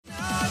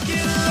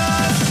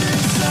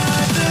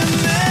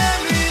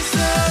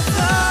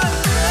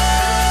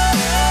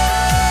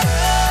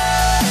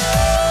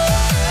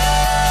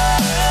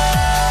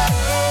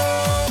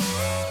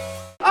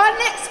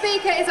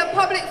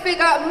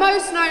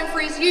most known for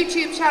his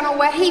YouTube channel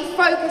where he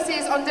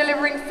focuses on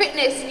delivering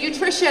fitness,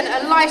 nutrition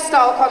and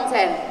lifestyle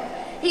content.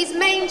 His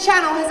main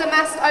channel has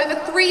amassed over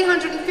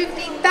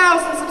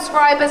 350,000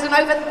 subscribers and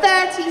over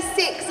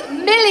 36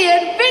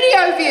 million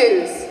video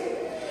views.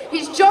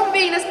 His John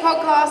Venus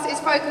podcast is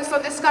focused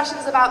on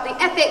discussions about the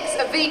ethics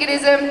of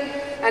veganism,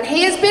 and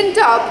he has been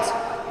dubbed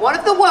one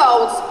of the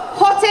world's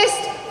hottest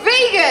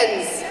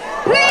vegans.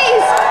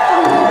 Please,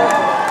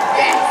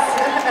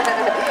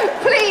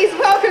 yes, please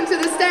welcome to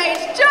the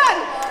stage,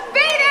 John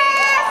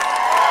Venus!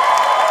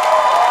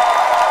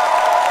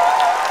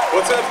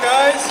 What's up,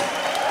 guys?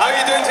 How are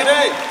you doing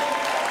today?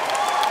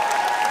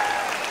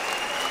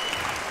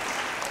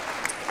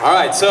 All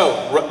right,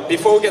 so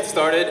before we get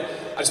started,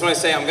 I just want to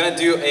say I'm going to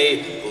do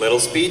a little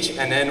speech,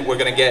 and then we're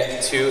going to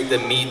get to the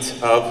meat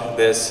of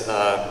this,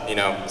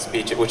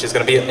 speech, which is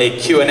going to be a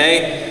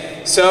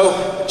Q&A.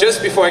 So,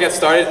 just before I get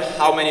started,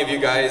 how many of you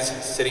guys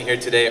sitting here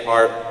today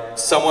are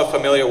somewhat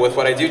familiar with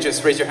what I do?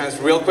 Just raise your hands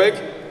real quick.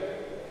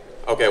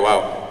 Okay,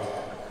 wow.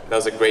 That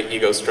was a great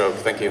ego stroke.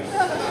 Thank you.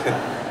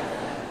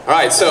 All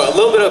right, so a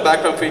little bit of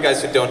background for you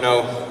guys who don't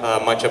know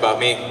much about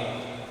me.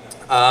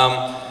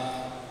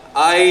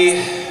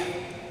 I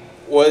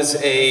was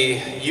a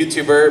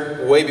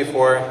YouTuber way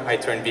before I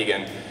turned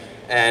vegan,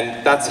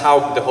 and that's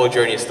how the whole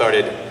journey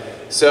started.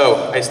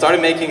 So I started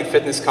making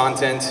fitness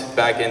content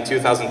back in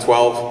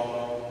 2012,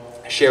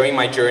 sharing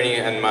my journey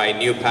and my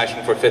new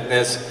passion for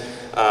fitness,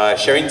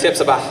 sharing tips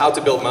about how to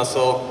build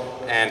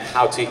muscle and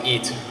how to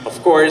eat.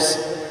 Of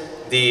course,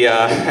 the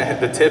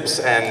tips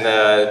and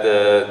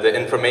the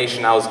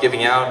information I was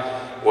giving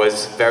out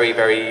was very,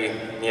 very,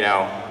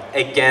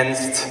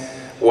 against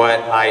what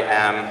I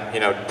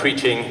am,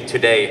 preaching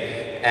today.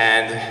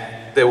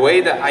 And the way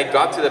that I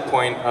got to the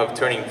point of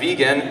turning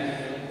vegan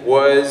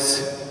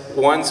was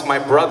once my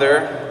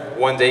brother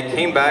one day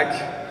came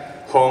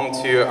back home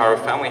to our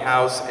family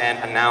house and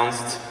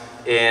announced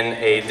in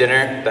a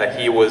dinner that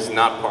he was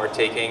not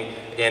partaking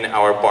in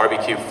our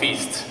barbecue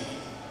feast.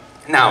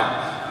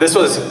 Now, this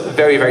was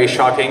very, very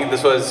shocking.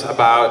 This was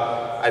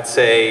about, I'd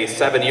say,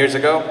 7 years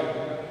ago.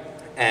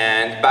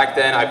 And back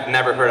then, I've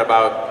never heard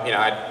about,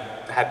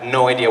 I had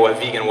no idea what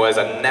vegan was.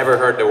 I'd never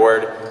heard the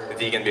word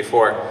vegan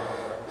before.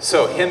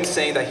 So him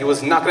saying that he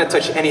was not going to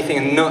touch anything,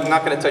 and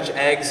not going to touch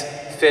eggs,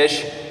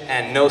 fish,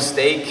 and no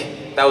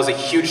steak, that was a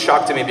huge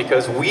shock to me,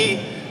 because we,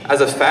 as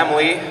a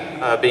family,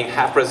 being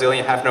half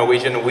Brazilian, half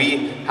Norwegian,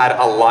 we had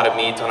a lot of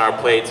meat on our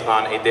plates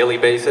on a daily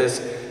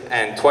basis,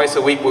 and twice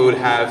a week we would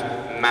have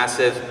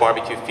massive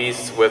barbecue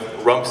feasts with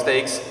rump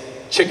steaks,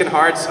 chicken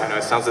hearts, I know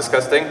it sounds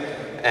disgusting,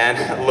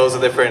 and loads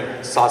of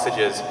different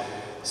sausages.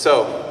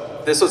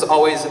 So this was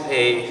always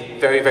a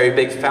very, very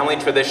big family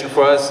tradition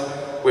for us.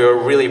 We were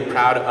really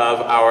proud of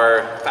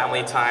our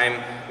family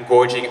time,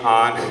 gorging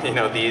on,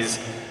 these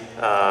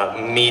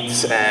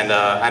meats and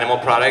animal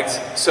products.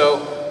 So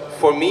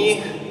for me,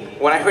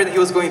 when I heard that he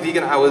was going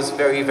vegan, I was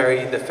very,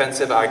 very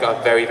defensive. I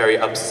got very, very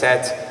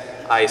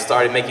upset. I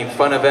started making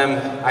fun of him.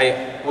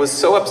 I was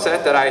so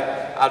upset that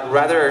I'd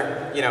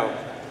rather,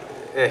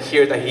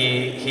 hear that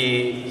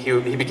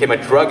he became a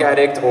drug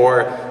addict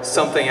or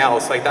something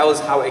else. Like, that was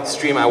how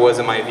extreme I was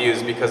in my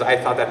views, because I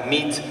thought that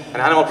meat and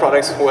animal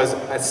products was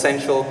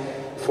essential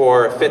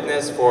for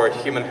fitness, for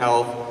human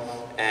health,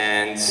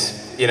 and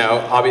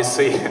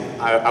obviously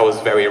I was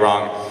very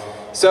wrong.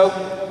 So,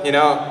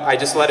 I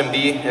just let him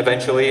be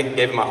eventually,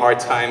 gave him a hard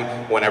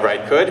time whenever I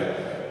could,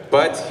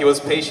 but he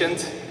was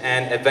patient,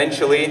 and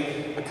eventually,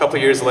 a couple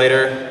years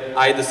later,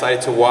 I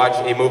decided to watch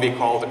a movie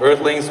called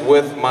Earthlings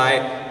with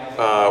my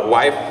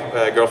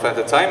girlfriend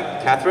at the time,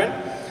 Catherine,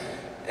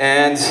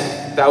 and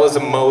that was the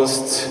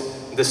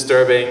most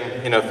disturbing,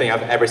 thing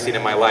I've ever seen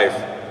in my life.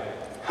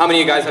 How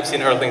many of you guys have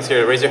seen Earthlings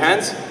here? Raise your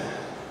hands.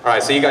 All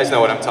right, so you guys know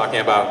what I'm talking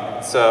about.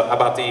 It's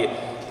about the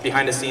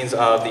behind the scenes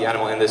of the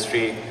animal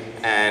industry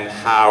and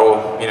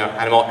how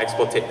animal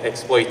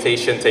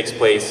exploitation takes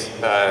place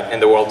in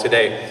the world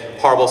today.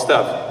 Horrible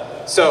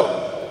stuff.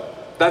 So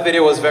that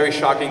video was very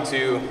shocking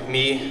to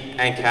me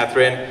and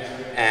Catherine.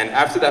 And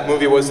after that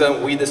movie was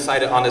done, we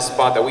decided on the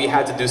spot that we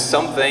had to do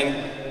something,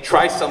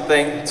 try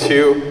something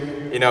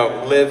to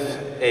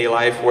live a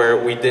life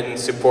where we didn't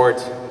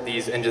support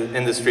these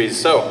industries.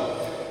 So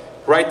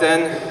right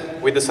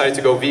then, we decided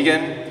to go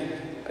vegan,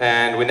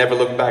 and we never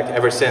looked back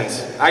ever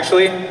since.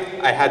 Actually,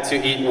 I had to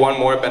eat one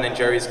more Ben &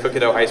 Jerry's cookie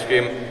dough ice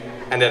cream,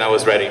 and then I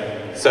was ready.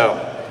 So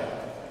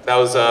that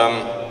was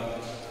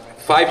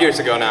 5 years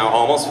ago now,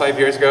 almost 5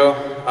 years ago.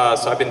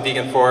 So I've been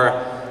vegan for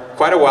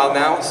quite a while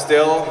now.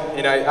 Still,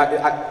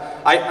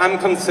 I'm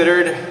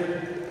considered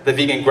the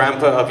vegan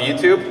grandpa of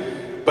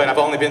YouTube, but I've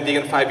only been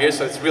vegan 5 years,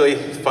 so it's really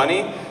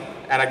funny,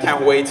 and I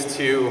can't wait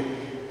to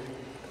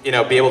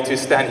be able to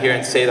stand here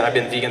and say that I've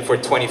been vegan for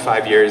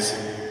 25 years.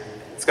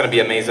 It's gonna be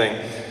amazing.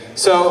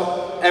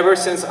 So, ever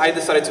since I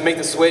decided to make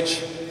the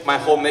switch, my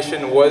whole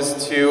mission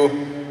was to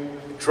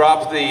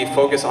drop the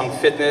focus on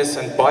fitness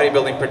and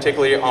bodybuilding,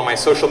 particularly on my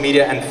social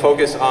media, and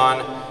focus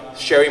on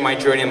sharing my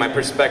journey and my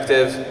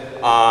perspective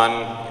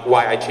on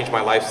why I changed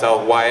my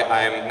lifestyle, why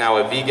I'm now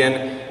a vegan,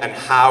 and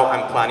how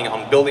I'm planning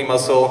on building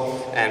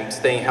muscle and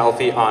staying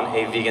healthy on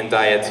a vegan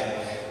diet.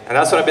 And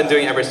that's what I've been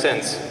doing ever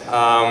since.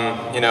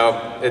 You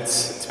know,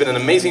 it's been an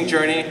amazing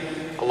journey,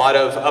 a lot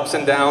of ups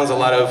and downs, a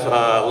lot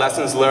of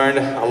lessons learned,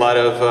 a lot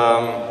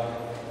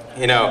of,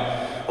 you know,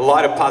 a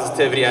lot of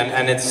positivity,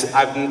 and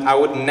I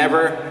would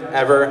never,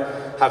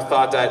 ever have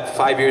thought that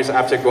 5 years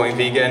after going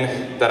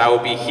vegan, that I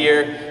would be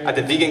here at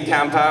the Vegan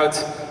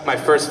Campout, my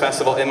first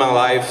festival in my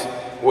life,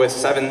 with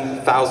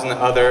 7,000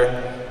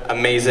 other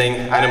amazing,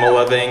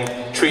 animal-loving,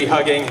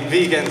 tree-hugging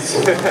vegans.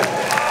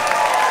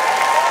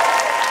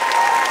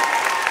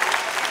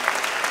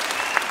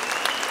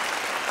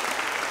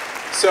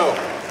 So,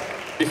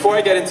 before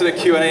I get into the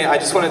Q&A, I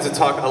just wanted to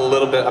talk a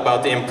little bit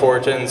about the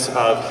importance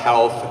of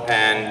health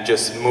and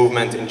just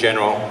movement in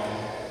general.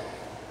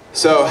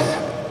 So,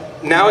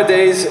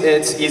 nowadays,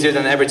 it's easier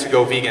than ever to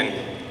go vegan.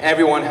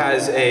 Everyone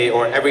has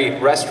or every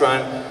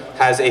restaurant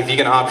has a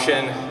vegan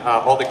option.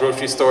 All the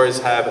grocery stores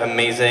have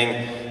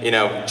amazing, you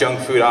know, junk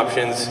food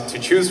options to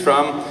choose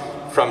from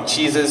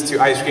cheeses to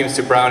ice creams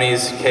to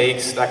brownies,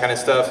 cakes, that kind of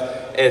stuff.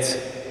 It's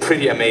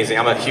pretty amazing.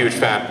 I'm a huge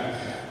fan.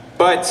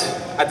 But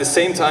at the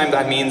same time,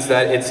 that means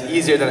that it's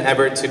easier than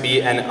ever to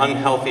be an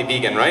unhealthy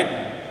vegan, right?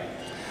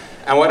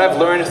 And what I've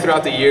learned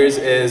throughout the years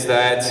is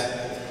that,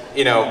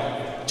 you know,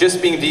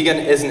 just being vegan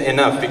isn't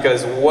enough,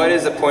 because what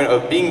is the point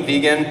of being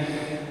vegan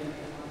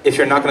if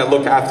you're not going to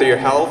look after your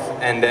health?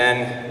 And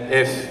then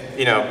if,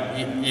 you know,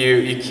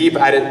 you keep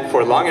at it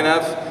for long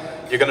enough,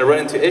 you're going to run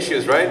into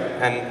issues, right?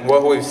 And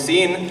what we've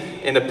seen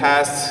in the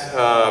past,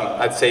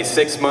 I'd say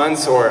 6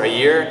 months or a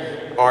year,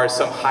 are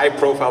some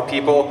high-profile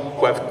people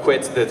who have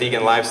quit the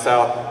vegan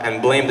lifestyle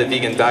and blame the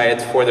vegan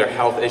diet for their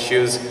health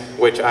issues,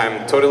 which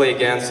I'm totally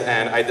against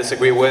and I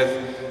disagree with.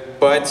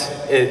 But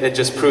it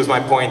just proves my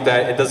point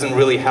that it doesn't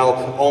really help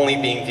only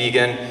being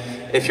vegan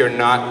if you're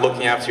not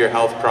looking after your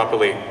health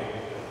properly.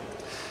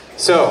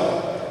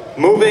 So,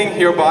 moving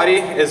your body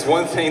is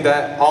one thing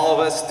that all of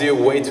us do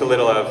way too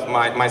little of,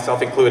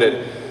 myself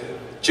included.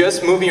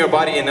 Just moving your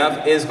body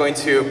enough is going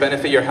to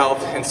benefit your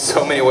health in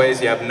so many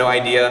ways you have no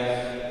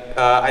idea.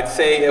 I'd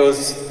say it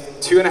was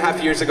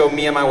 2.5 years ago,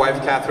 me and my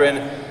wife,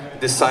 Catherine,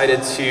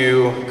 decided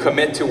to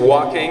commit to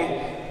walking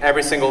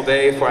every single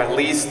day for at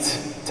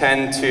least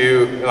 10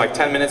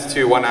 minutes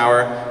to 1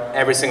 hour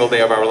every single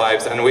day of our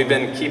lives. And we've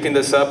been keeping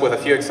this up with a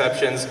few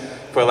exceptions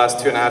for the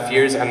last 2.5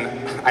 years. And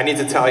I need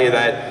to tell you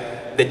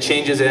that the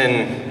changes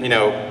in, you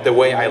know, the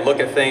way I look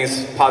at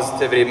things,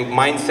 positivity,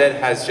 mindset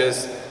has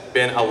just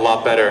been a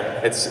lot better.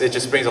 It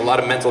just brings a lot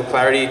of mental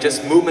clarity.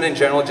 Just movement in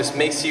general just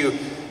makes you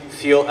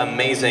feel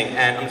amazing,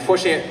 and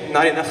unfortunately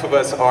not enough of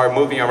us are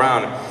moving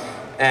around.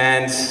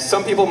 And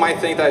some people might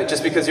think that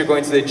just because you're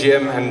going to the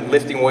gym and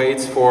lifting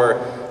weights for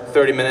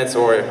 30 minutes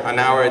or an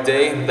hour a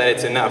day that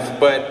it's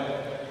enough,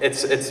 but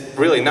it's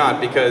really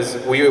not, because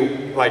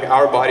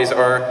our bodies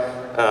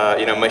are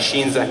you know,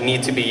 machines that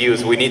need to be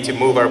used. We need to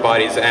move our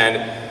bodies,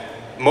 and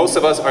most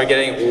of us are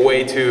getting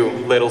way too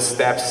little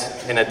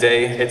steps in a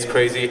day. It's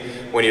crazy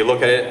when you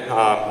look at it.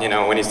 You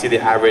know, when you see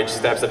the average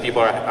steps that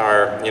people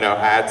are you know,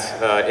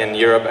 at in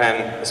Europe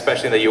and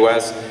especially in the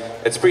US,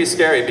 it's pretty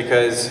scary,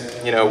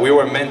 because, you know, we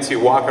were meant to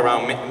walk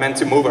around, meant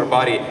to move our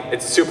body.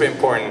 It's super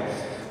important.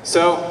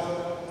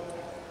 So,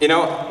 you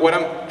know, what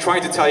I'm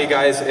trying to tell you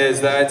guys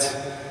is that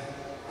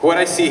what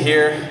I see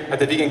here at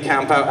the Vegan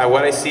Campout and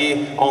what I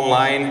see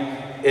online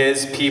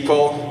is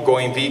people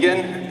going vegan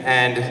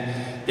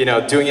and, you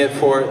know, doing it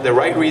for the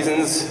right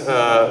reasons,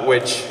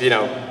 which, you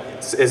know,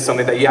 is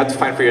something that you have to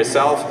find for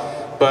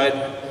yourself. But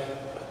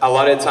a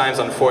lot of times,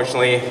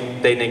 unfortunately,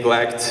 they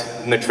neglect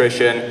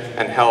nutrition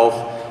and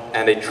health,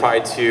 and they try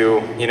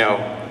to, you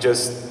know,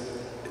 just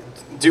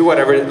do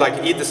whatever,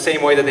 like eat the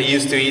same way that they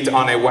used to eat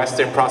on a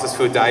Western processed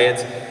food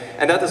diet.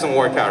 And that doesn't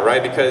work out,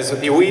 right? Because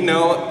we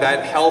know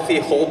that healthy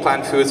whole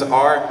plant foods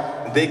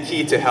are the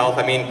key to health.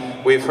 I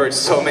mean, we've heard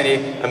so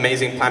many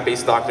amazing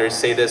plant-based doctors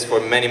say this for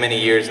many,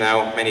 many years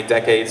now, many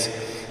decades.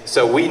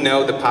 So we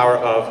know the power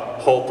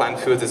of whole plant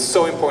foods. It's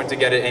so important to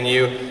get it in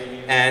you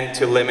and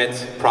to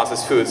limit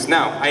processed foods.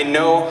 Now, I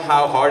know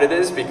how hard it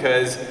is,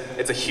 because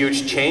it's a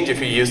huge change if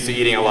you're used to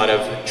eating a lot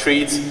of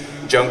treats,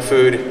 junk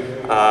food.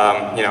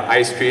 You know,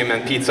 ice cream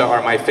and pizza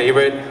are my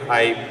favorite.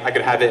 I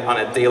could have it on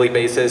a daily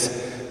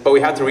basis. But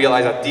we have to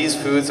realize that these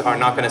foods are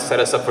not going to set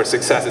us up for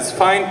success. It's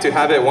fine to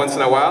have it once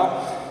in a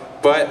while,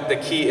 but the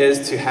key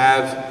is to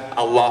have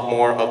a lot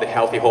more of the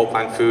healthy whole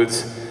plant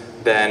foods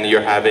than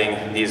you're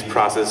having these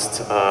processed,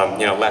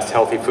 you know, less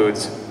healthy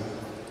foods.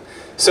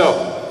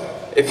 So,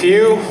 if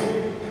you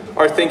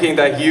are thinking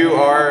that you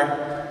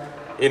are,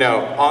 you know,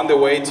 on the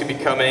way to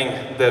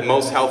becoming the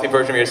most healthy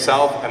version of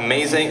yourself,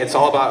 amazing. It's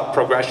all about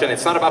progression.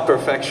 It's not about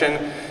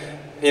perfection.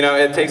 You know,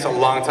 it takes a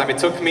long time. It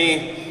took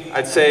me,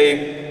 I'd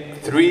say,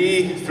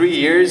 three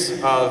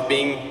years of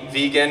being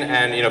vegan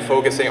and, you know,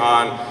 focusing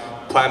on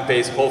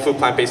plant-based, whole food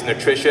plant-based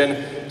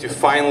nutrition to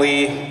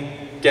finally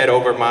get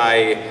over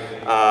my,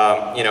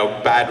 you know,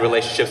 bad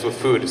relationships with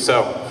food.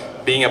 So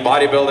being a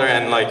bodybuilder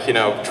and, like, you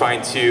know,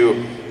 trying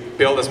to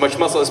build as much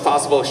muscle as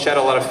possible, shed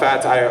a lot of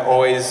fat, I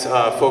always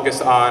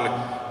focused on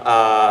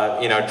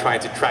trying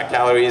to track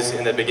calories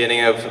in the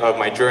beginning of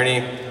my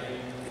journey.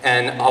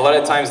 And a lot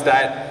of times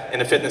that, in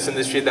the fitness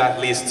industry,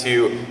 that leads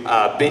to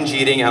binge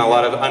eating and a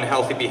lot of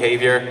unhealthy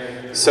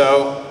behavior.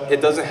 So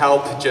it doesn't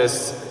help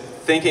just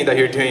thinking that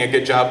you're doing a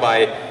good job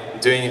by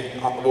doing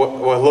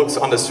what looks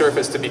on the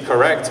surface to be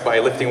correct, by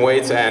lifting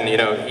weights and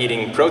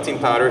eating protein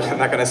powder and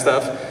that kind of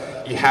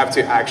stuff. You have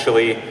to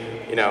actually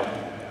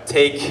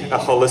take a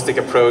holistic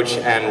approach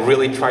and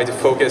really try to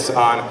focus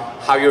on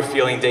how you're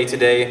feeling day to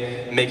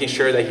day, making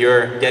sure that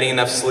you're getting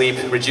enough sleep,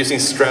 reducing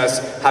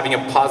stress, having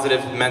a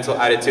positive mental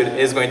attitude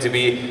is going to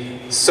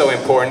be so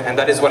important. And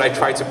that is what I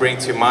try to bring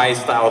to my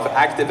style of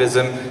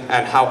activism,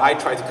 and how I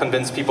try to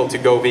convince people to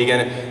go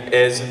vegan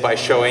is by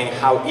showing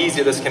how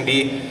easy this can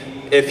be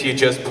if you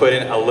just put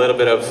in a little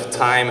bit of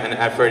time and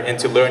effort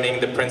into learning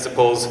the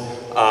principles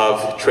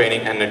of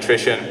training and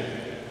nutrition.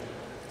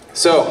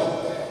 So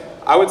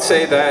I would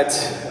say that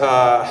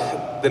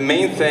the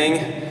main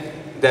thing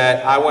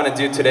that I want to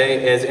do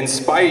today is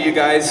inspire you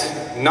guys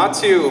not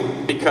to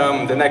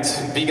become the next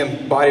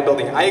vegan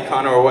bodybuilding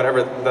icon or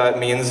whatever that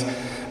means,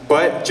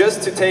 but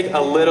just to take a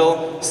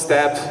little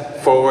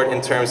step forward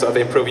in terms of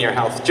improving your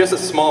health. Just a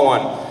small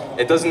one.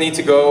 It doesn't need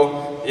to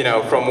go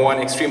from one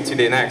extreme to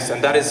the next,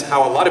 and that is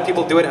how a lot of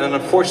people do it. And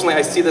unfortunately,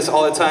 I see this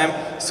all the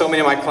time. So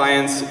many of my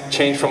clients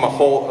change from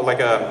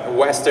a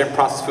Western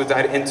processed food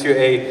diet into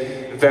a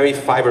very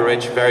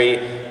fiber-rich, very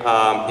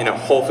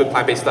whole food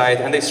plant-based diet,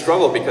 and they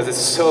struggle because it's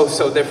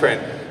so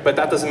different. But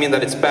that doesn't mean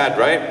that it's bad,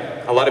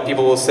 right? A lot of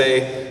people will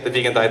say the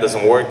vegan diet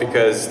doesn't work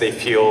because they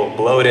feel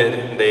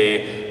bloated,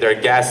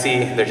 they're gassy,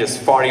 they're just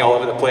farting all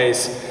over the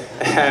place,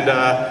 and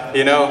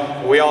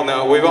we all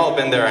know, we've all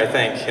been there, I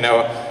think.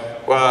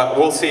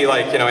 We'll see,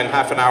 in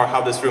half an hour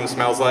how this room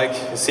smells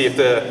like. See if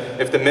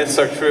the myths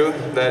are true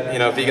that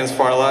vegans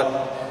fart a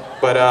lot.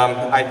 But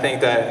I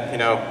think that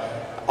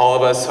all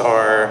of us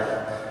are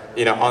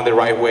on the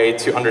right way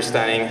to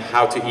understanding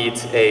how to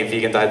eat a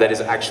vegan diet that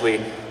is actually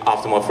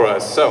optimal for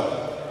us. So,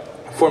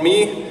 for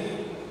me,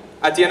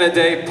 at the end of the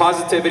day,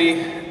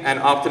 positivity and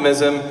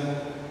optimism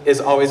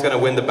is always going to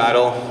win the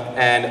battle,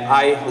 and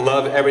I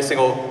love every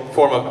single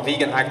form of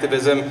vegan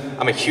activism.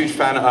 I'm a huge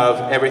fan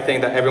of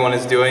everything that everyone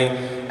is doing,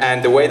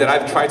 and the way that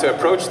I've tried to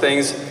approach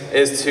things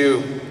is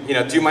to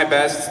do my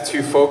best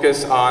to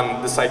focus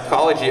on the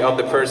psychology of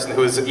the person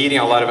who is eating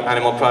a lot of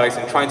animal products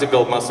and trying to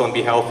build muscle and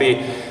be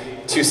healthy,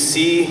 to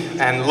see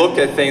and look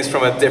at things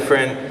from a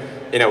different,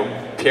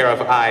 pair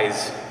of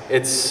eyes.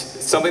 It's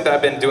something that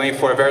I've been doing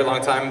for a very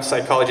long time.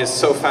 Psychology is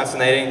so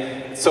fascinating.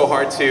 It's so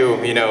hard to,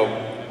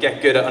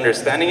 get good at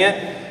understanding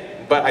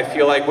it. But I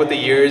feel like with the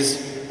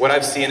years, what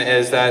I've seen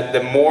is that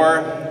the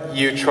more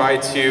you try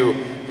to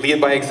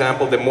lead by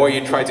example, the more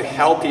you try to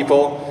help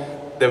people,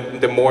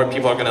 the more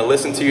people are going to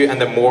listen to you and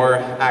the more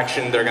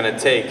action they're going to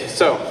take.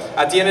 So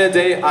at the end of the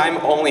day, I'm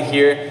only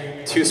here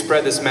to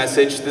spread this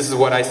message. This is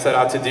what I set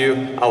out to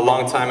do a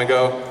long time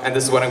ago, and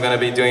this is what I'm going to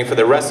be doing for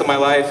the rest of my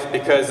life,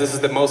 because this is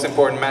the most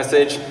important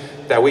message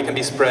that we can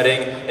be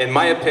spreading, in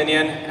my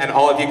opinion. And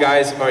all of you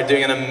guys are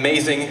doing an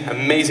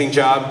amazing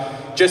job.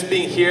 Just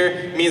being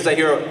here means that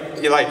you're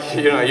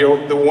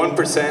the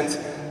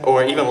 1%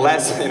 or even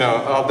less,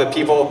 of the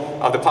people,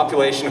 of the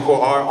population who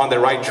are on the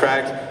right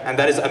track, and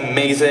that is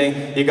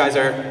amazing. You guys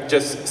are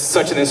just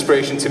such an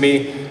inspiration to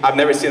me. I've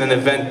never seen an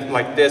event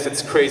like this.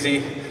 It's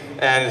crazy.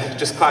 And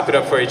just clap it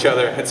up for each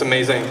other. It's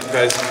amazing,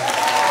 guys.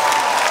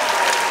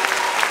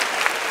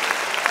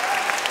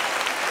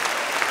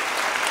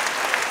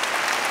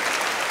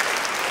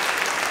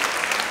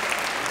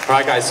 All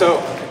right, guys,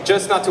 so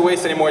just not to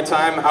waste any more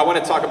time, I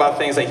want to talk about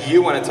things that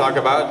you want to talk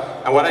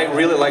about. And what I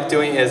really like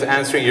doing is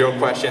answering your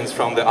questions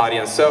from the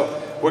audience. So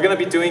we're going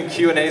to be doing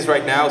Q&As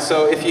right now.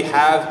 So if you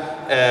have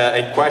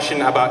a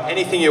question about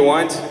anything you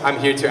want, I'm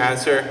here to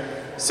answer.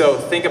 So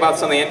think about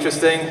something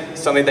interesting,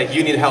 something that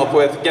you need help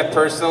with. Get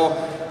personal,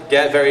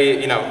 get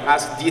very,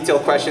 ask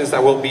detailed questions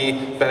that will be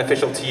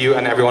beneficial to you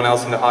and everyone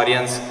else in the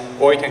audience.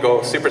 Or you can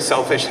go super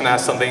selfish and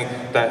ask something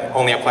that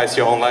only applies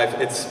to your own life.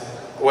 It's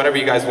whatever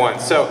you guys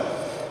want. So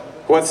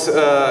we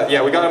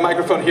got a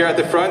microphone here at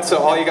the front. So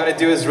all you got to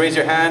do is raise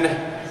your hand,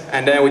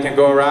 and then we can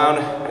go around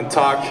and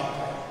talk.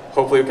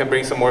 Hopefully we can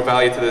bring some more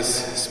value to this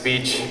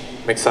speech.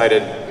 I'm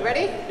excited. You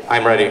ready?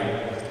 I'm ready.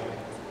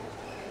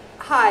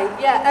 Hi,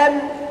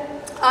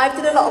 I've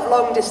done a lot of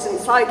long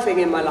distance cycling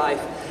in my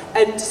life,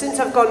 and since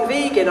I've gone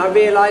vegan I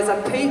realise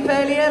I poop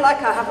earlier, I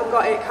haven't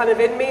got it kind of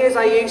in me as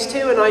I used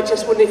to, and I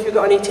just wonder if you've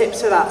got any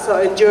tips for that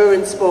sort of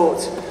endurance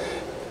sport.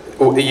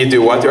 You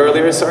do what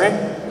earlier, sorry?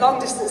 Long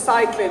distance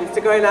cycling,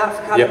 so going out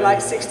for kind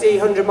of 60,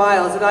 100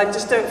 miles, and I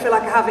just don't feel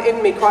like I have it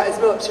in me quite as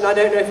much, and I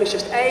don't know if it's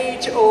just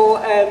age or...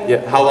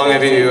 How long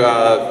have you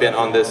been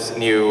on this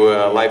new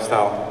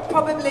lifestyle?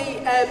 Probably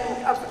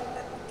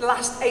the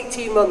last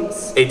 18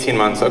 months. 18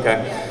 months,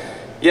 okay.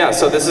 Yeah,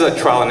 so this is a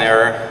trial and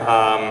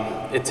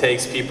error. It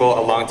takes people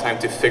a long time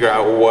to figure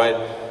out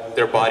what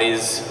their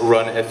bodies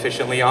run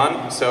efficiently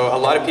on. So a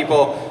lot of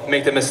people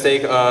make the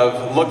mistake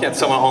of looking at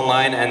someone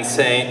online and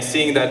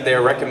seeing that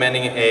they're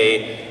recommending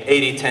a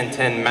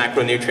 80-10-10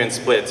 macronutrient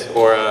split,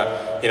 or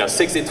a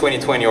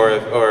 60-20-20,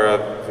 or a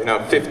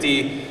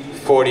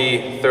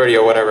 50-40-30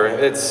 or whatever.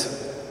 It's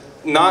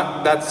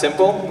not that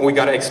simple. We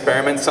gotta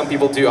experiment. Some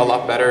people do a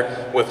lot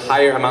better with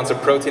higher amounts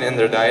of protein in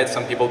their diet.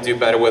 Some people do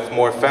better with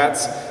more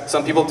fats.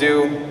 Some people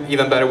do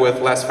even better with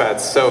less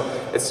fats. So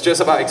it's just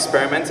about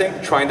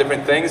experimenting, trying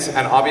different things,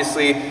 and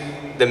obviously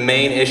the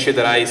main issue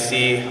that I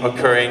see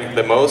occurring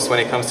the most when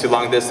it comes to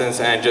long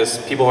distance and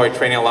just people who are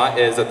training a lot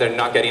is that they're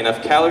not getting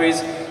enough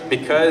calories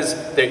because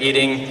they're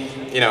eating,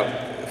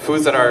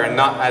 foods that are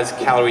not as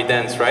calorie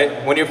dense,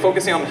 right? When you're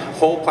focusing on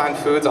whole plant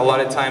foods, a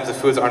lot of times the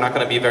foods are not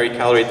going to be very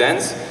calorie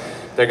dense.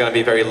 They're going to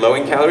be very low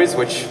in calories,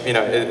 which,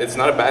 it's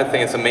not a bad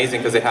thing. It's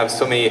amazing because they have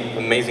so many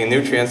amazing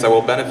nutrients that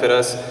will benefit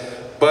us.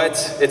 But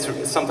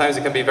sometimes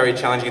it can be very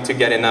challenging to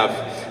get enough.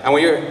 And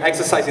when you're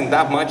exercising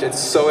that much, it's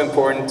so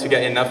important to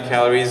get enough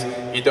calories.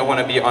 You don't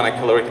want to be on a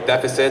caloric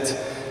deficit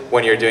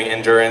when you're doing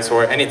endurance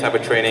or any type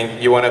of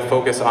training. You want to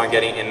focus on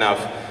getting enough.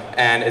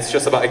 And it's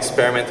just about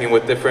experimenting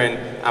with different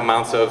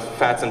amounts of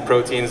fats and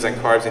proteins and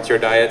carbs into your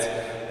diet.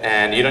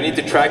 And you don't need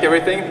to track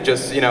everything.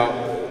 Just,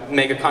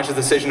 make a conscious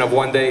decision of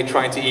one day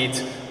trying to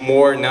eat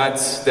more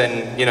nuts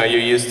than you're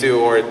used to,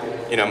 or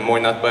more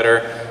nut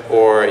butter,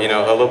 or a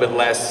little bit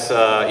less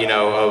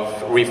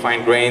of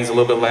refined grains, a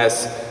little bit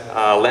less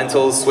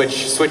lentils.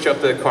 Switch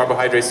up the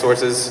carbohydrate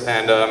sources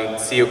and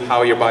see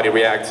how your body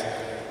reacts.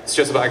 It's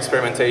just about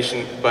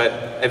experimentation, but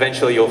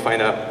eventually you'll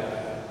find out.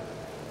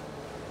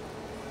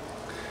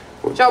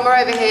 John, we're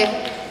over here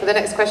for the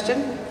next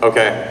question.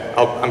 Okay,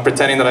 I'm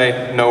pretending that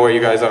I know where you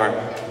guys are.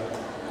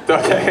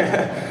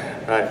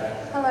 Okay, right.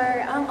 Hello,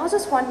 I was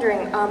just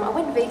wondering, I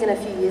went vegan a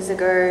few years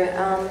ago,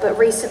 but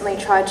recently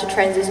tried to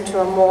transition to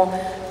a more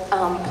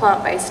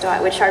plant-based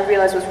diet, which I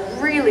realized was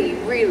really,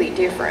 really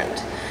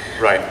different.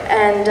 Right.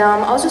 And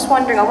I was just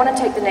wondering, I want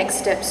to take the next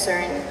step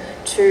soon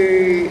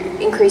to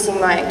increasing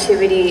my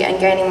activity and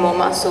gaining more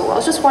muscle. I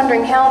was just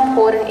wondering, how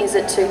important is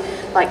it to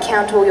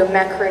count all your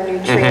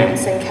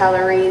macronutrients and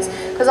calories?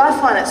 Because I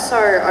find it so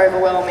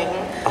overwhelming.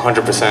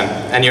 100%.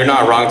 And you're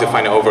not wrong to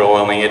find it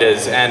overwhelming. It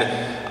is. And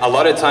a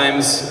lot of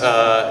times,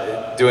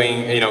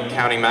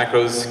 counting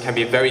macros can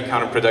be very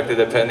counterproductive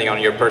depending on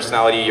your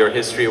personality, your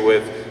history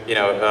with,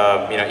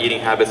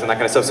 eating habits and that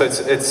kind of stuff. So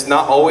it's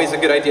not always a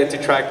good idea to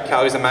track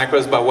calories and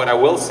macros, but what I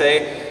will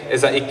say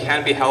is that it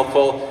can be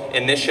helpful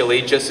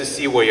initially just to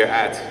see where you're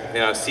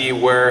at. See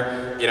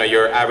where,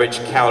 your average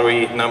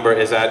calorie number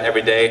is at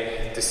every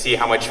day, to see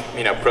how much,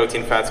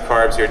 protein, fats,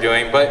 carbs you're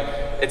doing. But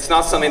it's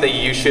not something that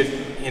you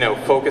should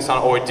focus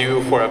on or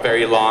do for a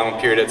very long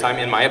period of time,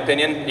 in my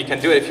opinion. You can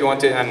do it if you want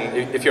to, and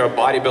if you're a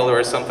bodybuilder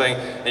or something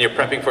and you're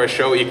prepping for a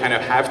show, you kind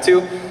of have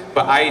to.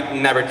 But I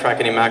never track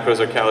any macros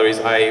or calories.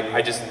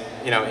 I just,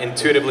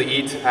 intuitively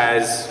eat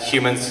as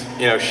humans,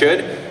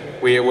 should.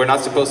 We're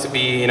not supposed to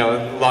be,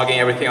 logging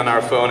everything on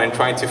our phone and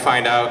trying to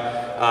find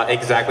out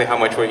exactly how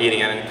much we're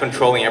eating and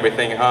controlling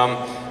everything.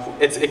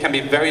 It can be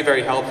very,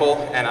 very helpful,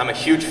 and I'm a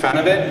huge fan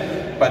of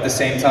it, but at the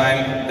same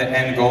time, the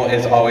end goal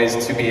is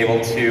always to be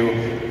able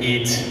to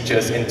eat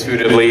just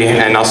intuitively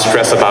and not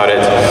stress about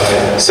it.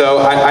 So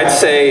I'd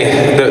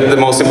say the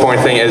most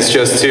important thing is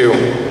just to,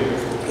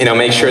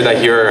 make sure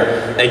that you're,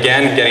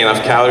 again, getting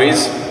enough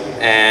calories,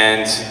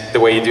 and the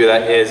way you do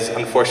that is,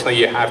 unfortunately,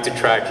 you have to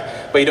track,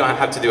 but you don't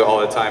have to do it all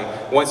the time.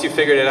 Once you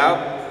figured it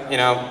out,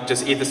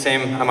 just eat the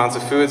same amounts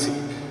of foods,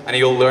 and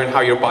you'll learn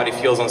how your body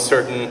feels on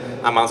certain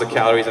amounts of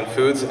calories and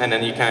foods, and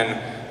then you can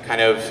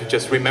kind of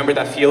just remember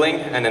that feeling,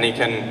 and then you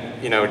can,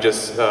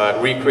 just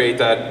recreate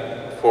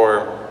that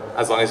for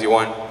as long as you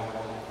want.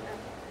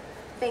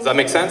 Does that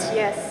make sense?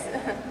 Yes.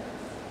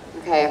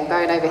 Okay, I'm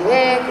going over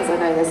here because I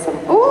know there's some.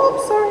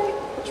 Oh, sorry.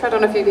 I tread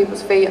on a few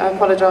people's feet. I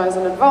apologise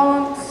in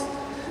advance.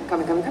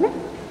 I'm coming.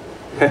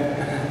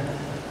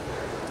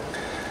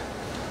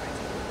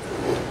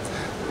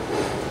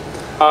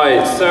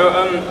 Hi. So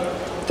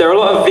there are a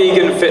lot of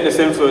vegan fitness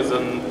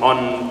influencers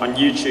on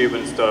YouTube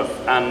and stuff,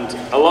 and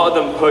a lot of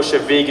them push a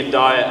vegan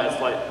diet as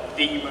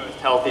the most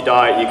healthy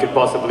diet you could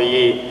possibly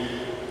eat.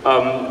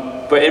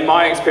 But in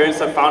my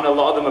experience, I found a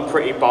lot of them are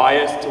pretty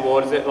biased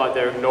towards it.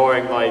 They're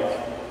ignoring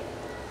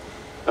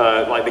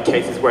the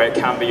cases where it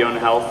can be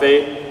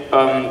unhealthy.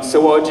 So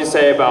what would you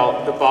say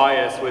about the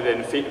bias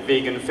within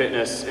vegan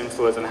fitness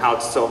influencers and how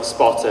to sort of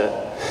spot it?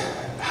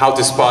 How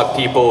to spot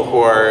people who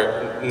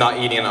are not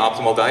eating an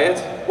optimal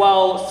diet?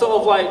 Well,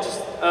 sort of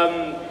just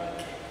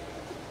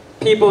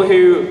people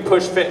who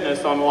push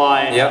fitness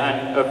online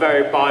and are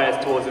very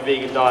biased towards a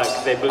vegan diet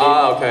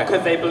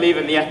because they believe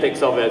in the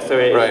ethics of it, so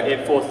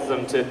it forces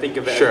them to think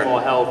of it as more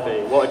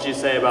healthy. What would you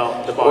say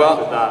about the bias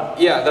with that?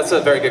 Yeah, that's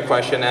a very good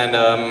question, and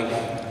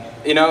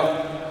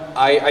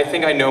I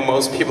think I know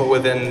most people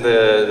within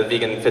the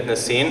vegan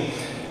fitness scene,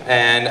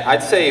 and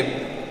I'd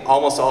say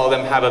almost all of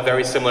them have a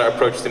very similar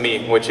approach to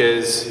me, which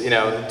is,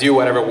 do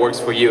whatever works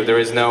for you. There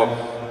is no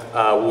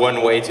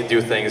one way to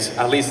do things.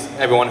 At least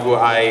everyone who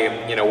I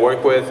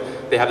work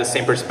with, they have the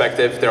same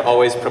perspective. They're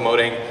always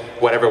promoting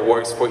whatever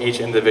works for each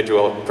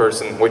individual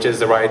person, which is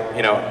the right,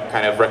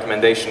 kind of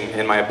recommendation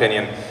in my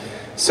opinion.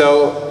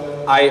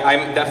 So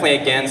I'm definitely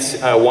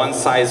against a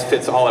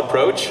one-size-fits-all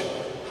approach.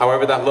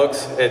 However that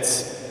looks,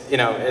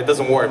 it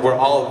doesn't work. We're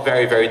all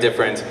very, very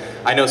different.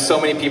 I know so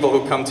many people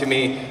who come to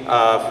me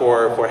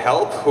for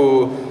help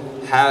who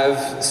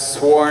have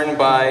sworn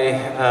by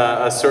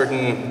a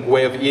certain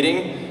way of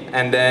eating,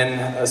 and then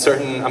a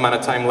certain amount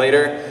of time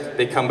later,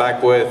 they come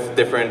back with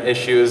different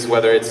issues,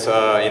 whether it's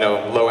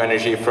low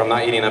energy from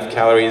not eating enough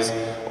calories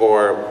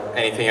or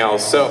anything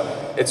else. So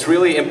it's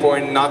really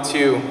important not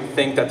to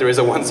think that there is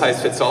a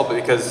one-size-fits-all,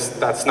 because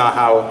that's not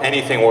how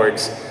anything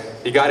works.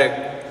 You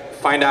gotta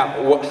find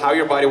out how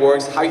your body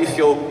works, how you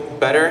feel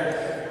better,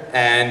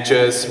 and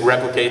just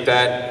replicate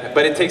that.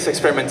 But it takes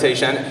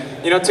experimentation.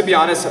 To be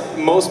honest,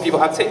 most people,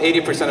 I'd say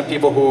 80% of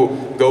people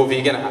who go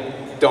vegan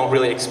don't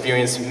really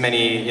experience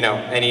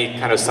any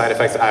kind of side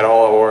effects at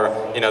all, or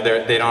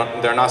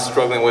they're not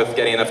struggling with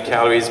getting enough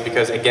calories,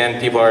 because again,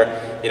 people are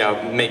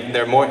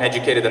they're more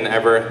educated than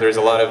ever. There's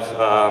a lot of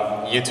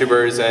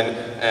YouTubers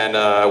and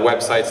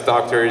websites,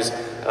 doctors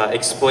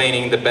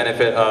explaining the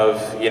benefit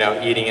of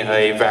eating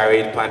a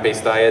varied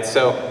plant-based diet.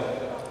 So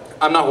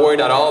I'm not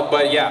worried at all,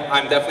 but yeah,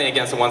 I'm definitely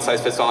against a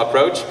one-size-fits-all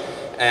approach,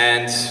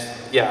 and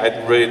yeah,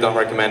 I really don't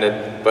recommend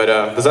it. But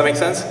does that make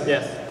sense?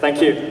 Yes,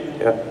 thank you.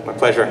 Yeah, my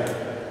pleasure.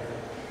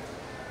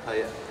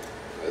 Yeah.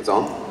 It's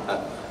on.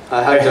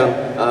 Hi,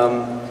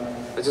 John.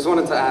 I just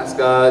wanted to ask,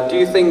 do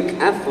you think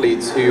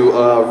athletes who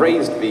are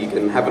raised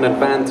vegan have an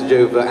advantage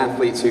over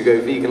athletes who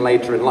go vegan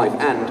later in life?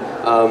 And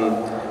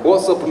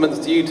what supplements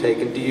do you take,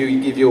 and do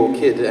you give your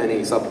kid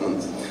any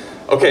supplements?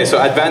 Okay, so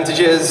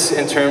advantages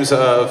in terms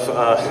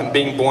of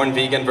being born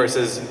vegan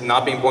versus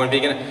not being born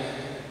vegan.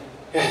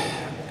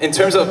 In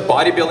terms of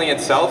bodybuilding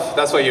itself,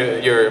 that's what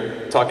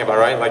you're talking about,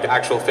 right? Like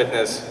actual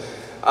fitness.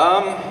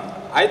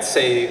 I'd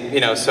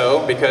say,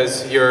 so,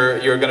 because you're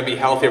going to be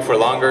healthier for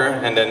longer,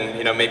 and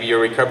then, maybe your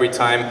recovery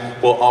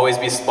time will always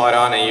be spot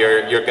on, and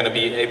you're going to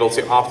be able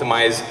to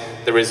optimize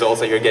the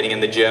results that you're getting in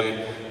the gym,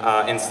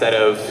 instead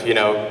of,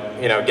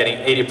 getting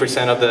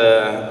 80% of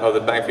the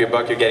bang for your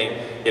buck, you're getting,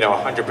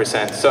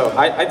 100%. So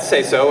I'd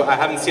say so. I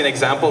haven't seen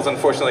examples,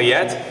 unfortunately,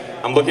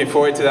 yet. I'm looking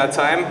forward to that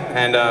time,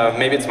 and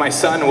maybe it's my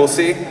son, we'll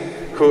see,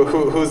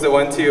 who's the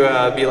one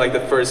to be like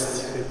the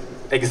first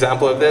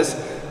example of this.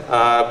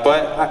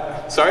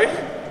 Sorry?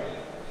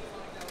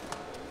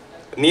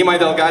 Nimai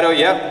Delgado,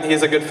 yeah,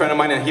 he's a good friend of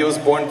mine, and he was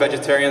born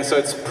vegetarian, so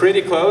it's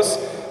pretty close,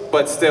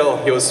 but still,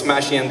 he was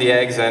smashing in the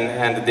eggs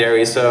and the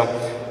dairy, so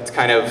it's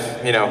kind of,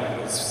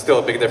 it's still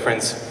a big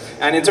difference.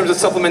 And in terms of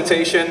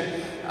supplementation,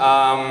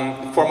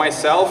 for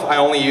myself, I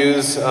only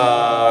use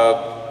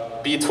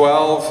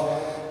B12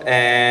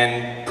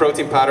 and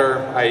protein powder.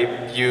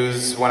 I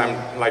use when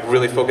I'm like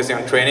really focusing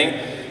on training.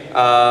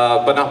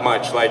 But not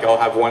much. Like I'll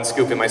have one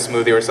scoop in my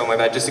smoothie or something like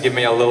that, just to give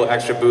me a little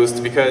extra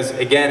boost, because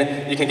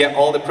again, you can get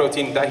all the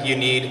protein that you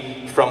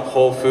need from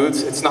whole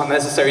foods. It's not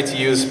necessary to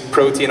use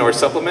protein or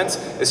supplements.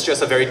 It's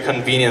just a very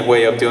convenient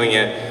way of doing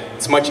it.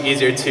 It's much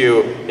easier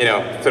to,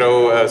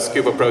 throw a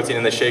scoop of protein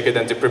in the shaker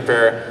than to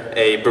prepare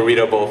a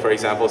burrito bowl, for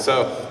example.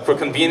 So for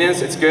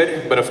convenience, it's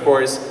good, but of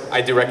course, I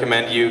do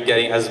recommend you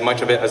getting as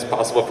much of it as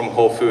possible from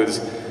whole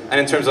foods. And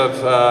in terms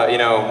of,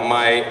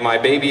 my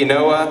baby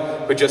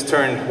Noah, who just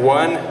turned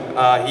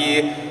 1, he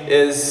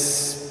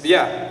is,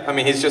 yeah, I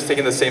mean, he's just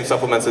taking the same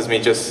supplements as me,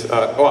 just,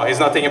 well, he's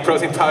not taking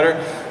protein powder,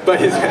 but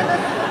he's,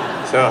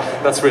 so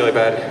that's really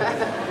bad.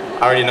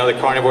 I already know the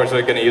carnivores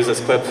are gonna use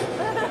this clip.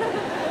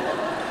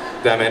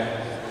 Damn it,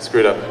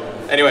 screwed up.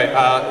 Anyway,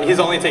 he's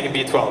only taking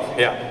B12,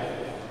 yeah.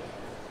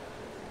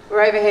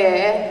 We're over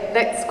here.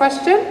 Next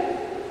question.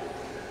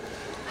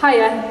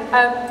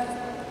 Hiya.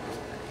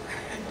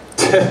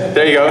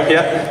 There you go,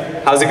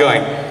 yeah. How's it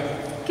going?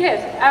 Good.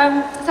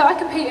 So I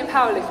compete in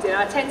powerlifting.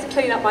 I tend to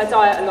clean up my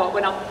diet a lot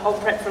when I'm on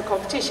prep for a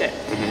competition.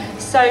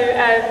 So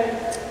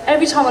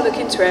every time I look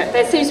into it,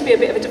 there seems to be a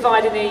bit of a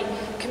divide in the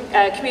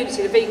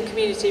community, the vegan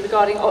community,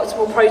 regarding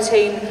optimal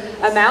protein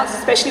amounts,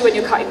 especially when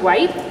you're cutting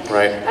weight.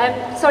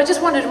 Right. So I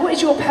just wondered, what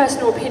is your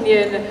personal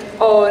opinion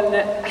on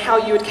how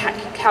you would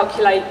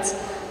calculate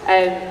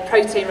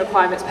protein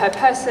requirements per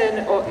person,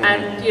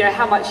 and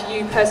how much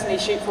you personally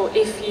shoot for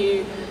if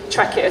you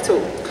track it at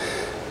all?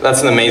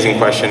 That's an amazing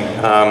question.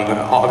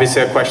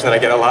 Obviously a question that I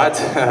get a lot.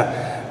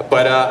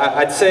 But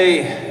I'd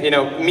say,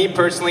 me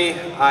personally,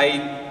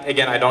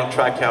 I don't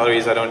track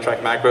calories, I don't track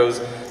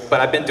macros, but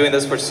I've been doing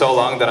this for so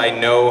long that I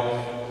know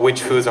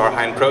which foods are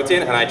high in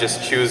protein, and I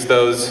just choose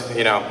those,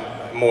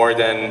 more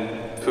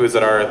than foods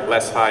that are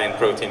less high in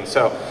protein.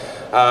 So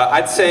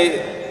I'd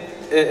say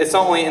it's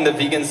not only in the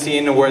vegan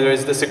scene where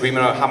there's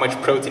disagreement on how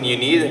much protein you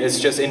need, it's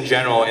just in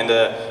general in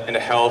the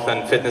health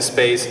and fitness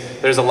space.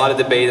 There's a lot of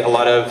debate, a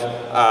lot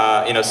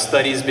of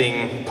studies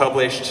being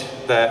published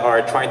that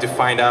are trying to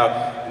find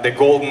out the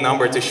golden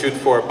number to shoot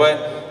for.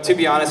 But to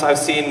be honest, I've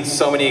seen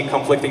so many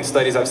conflicting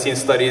studies. I've seen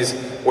studies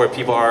where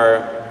people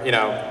are,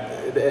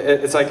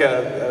 it's like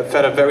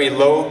fed a very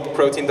low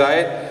protein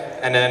diet,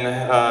 and then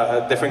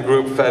a different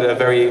group fed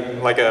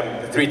like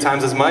 3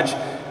 times as much,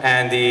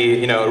 and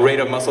the rate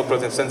of muscle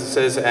protein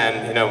synthesis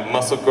and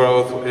muscle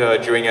growth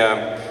during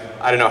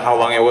I don't know how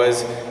long it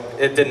was,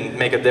 it didn't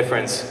make a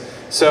difference.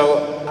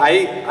 So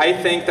I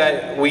think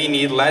that we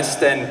need less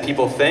than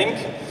people think,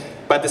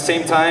 but at the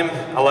same time,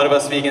 a lot of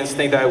us vegans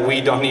think that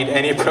we don't need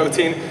any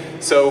protein.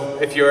 So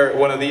if you're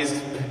one of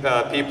these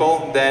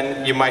people,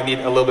 then you might need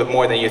a little bit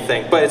more than you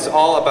think. But it's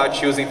all about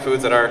choosing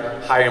foods that are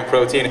higher in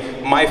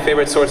protein. My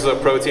favorite sources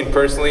of protein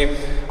personally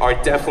are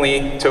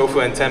definitely tofu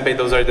and tempeh.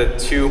 Those are the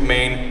 2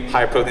 main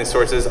high protein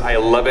sources. I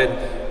love it.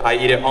 I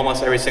eat it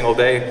almost every single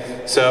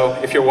day. So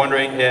if you're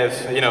wondering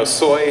if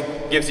soy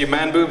gives you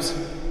man boobs,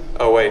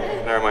 oh wait,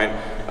 never mind.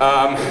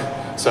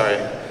 Sorry.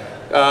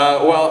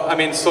 Well, I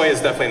mean, soy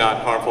is definitely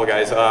not harmful,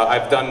 guys.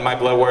 I've done my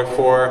blood work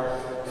for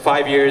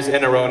 5 years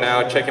in a row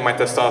now, checking my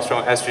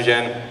testosterone,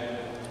 estrogen.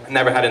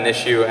 Never had an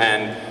issue,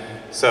 and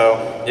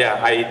so yeah,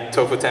 I eat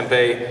tofu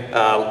tempeh,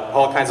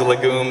 all kinds of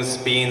legumes,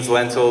 beans,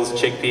 lentils,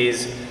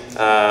 chickpeas,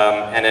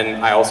 and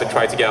then I also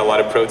try to get a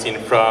lot of protein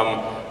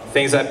from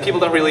things that people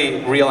don't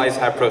really realize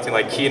have protein,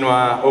 like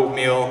quinoa,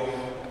 oatmeal,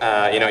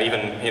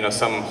 even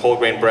some whole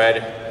grain bread,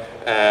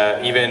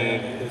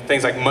 even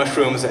things like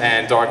mushrooms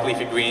and dark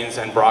leafy greens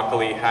and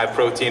broccoli have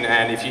protein,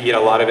 and if you eat a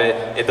lot of it,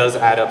 it does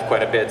add up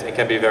quite a bit. It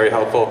can be very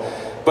helpful.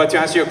 But to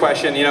answer your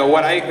question,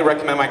 what I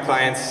recommend my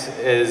clients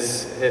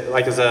is,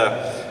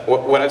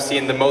 what I've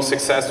seen the most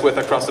success with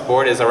across the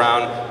board is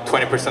around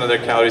 20% of their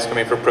calories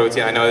coming from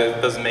protein. I know it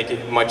doesn't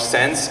make much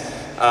sense,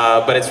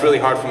 but it's really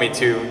hard for me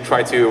to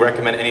try to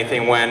recommend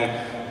anything when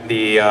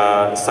the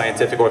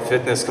scientific or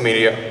fitness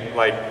community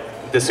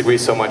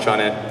disagrees so much on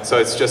it. So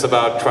it's just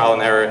about trial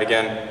and error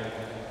again.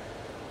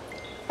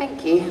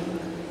 Thank you.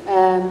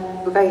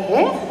 We'll go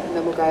here, and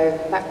then we'll go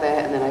back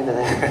there, and then over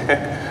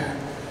there.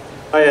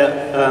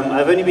 Hiya,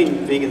 I've only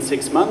been vegan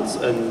 6 months,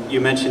 and you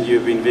mentioned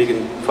you've been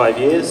vegan 5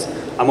 years.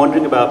 I'm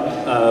wondering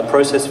about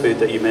processed food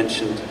that you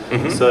mentioned.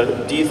 Mm-hmm.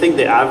 So do you think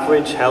the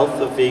average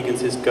health of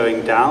vegans is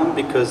going down?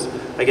 Because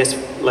I guess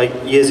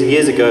years and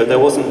years ago, there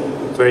wasn't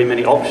very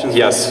many options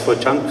for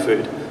junk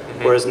food.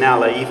 Mm-hmm. Whereas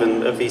now,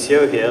 even a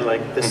VCO here,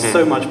 there's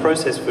so much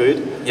processed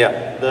food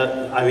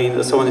that, I mean,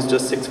 as someone who's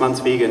just 6 months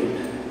vegan,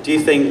 do you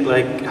think,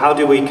 how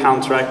do we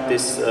counteract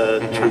this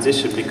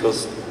transition?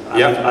 Because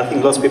I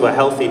think lots of people are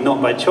healthy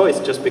not by choice,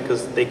 just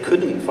because they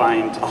couldn't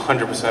find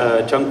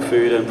 100% junk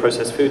food and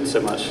processed food so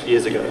much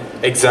years ago.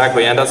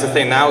 Exactly, and that's the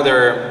thing. Now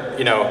they're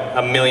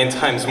 1,000,000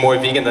 times more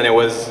vegan than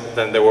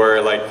there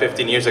were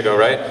 15 years ago,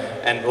 right?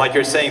 And like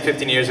you're saying,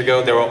 15 years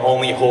ago there were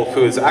only whole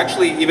foods.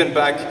 Actually, even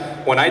back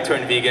when I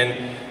turned vegan,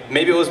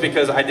 maybe it was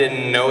because I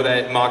didn't know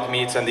that mock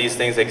meats and these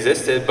things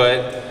existed,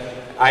 but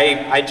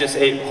I just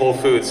ate whole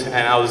foods,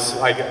 and I was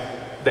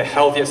the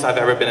healthiest I've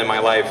ever been in my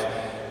life.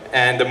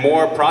 And the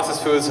more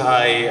processed foods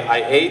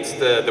I ate,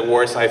 the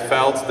worse I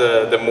felt,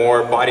 the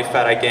more body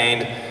fat I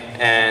gained,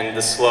 and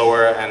the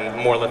slower and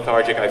more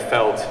lethargic I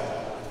felt.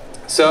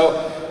 So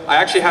I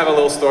actually have a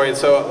little story.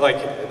 So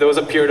there was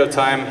a period of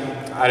time,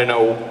 I don't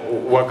know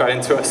what got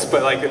into us,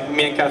 but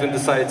me and Catherine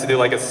decided to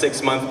do a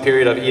 6-month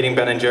period of eating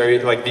Ben & Jerry,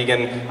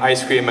 vegan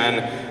ice cream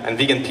and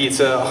vegan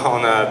pizza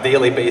on a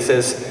daily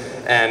basis,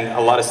 and a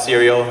lot of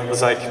cereal. It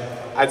was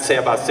I'd say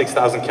about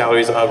 6,000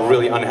 calories of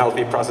really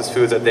unhealthy processed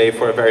foods a day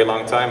for a very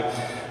long time.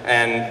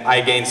 And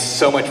I gained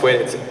so much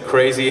weight, it's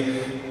crazy.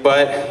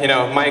 But,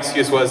 my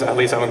excuse was, at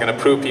least I'm going to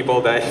prove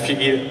people that if you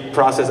eat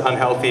processed,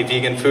 unhealthy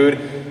vegan food,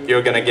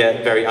 you're going to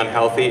get very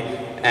unhealthy,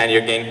 and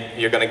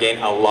you're going to gain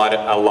a lot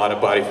of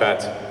body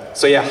fat.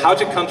 So yeah, how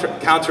to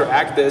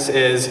counteract this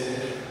is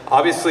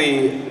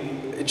obviously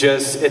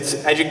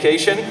it's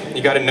education.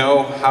 You got to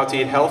know how to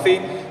eat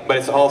healthy, but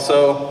it's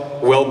also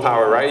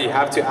willpower, right? You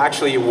have to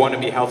actually want to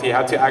be healthy. You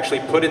have to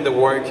actually put in the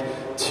work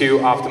to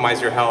optimize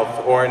your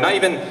health, or not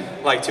even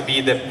to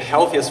be the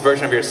healthiest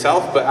version of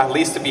yourself, but at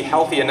least to be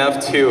healthy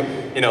enough to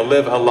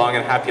live a long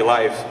and happy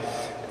life.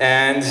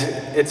 And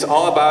it's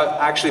all about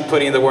actually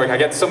putting in the work. I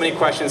get so many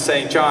questions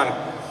saying, John,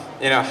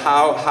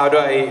 how do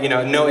I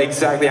know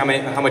exactly how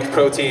much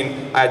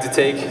protein I had to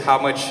take, how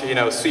much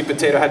sweet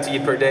potato I had to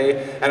eat per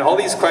day, and all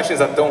these questions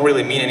that don't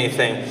really mean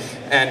anything.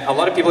 And a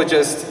lot of people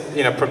just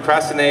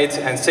procrastinate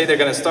and say they're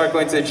going to start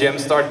going to the gym,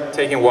 start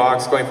taking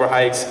walks, going for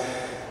hikes,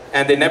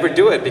 and they never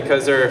do it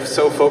because they're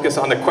so focused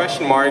on the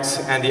question marks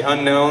and the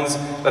unknowns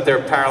that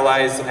they're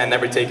paralyzed and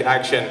never take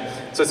action.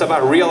 So it's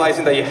about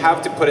realizing that you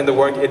have to put in the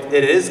work. It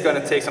is going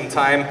to take some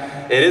time,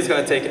 it is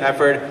going to take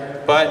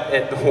effort,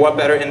 but what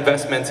better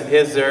investment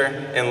is there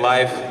in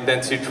life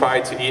than to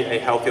try to eat a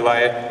healthy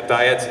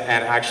diet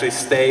and actually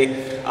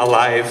stay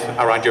alive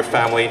around your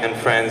family and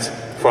friends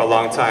for a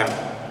long time.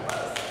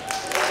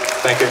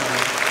 Thank you.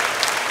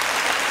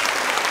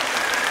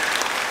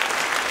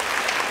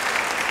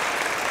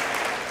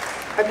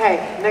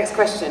 Okay, next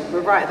question.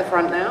 We're right at the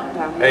front now,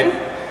 down here.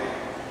 Hey,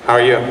 how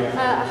are you?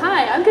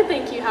 Hi, I'm good,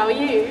 thank you. How are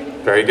you?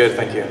 Very good,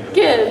 thank you.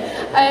 Good.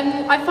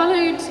 I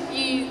followed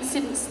you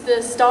since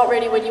the start,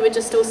 really, when you were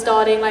just still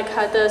starting,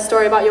 heard the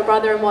story about your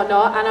brother and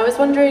whatnot, and I was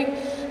wondering,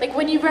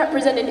 when you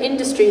represent an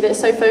industry that's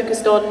so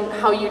focused on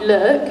how you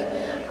look,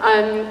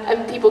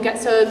 and people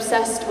get so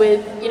obsessed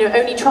with, you know,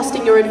 only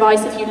trusting your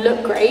advice if you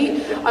look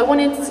great. I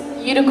wanted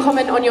you to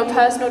comment on your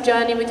personal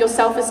journey with your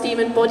self-esteem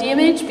and body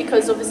image,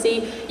 because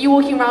obviously you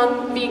walking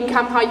around vegan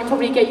campfire, you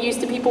probably get used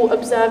to people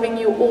observing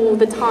you all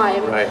the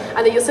time, right.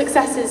 and that your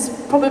success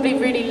is probably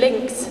really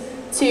linked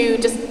to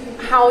just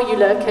how you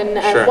look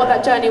and Sure. what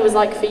that journey was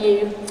like for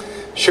you.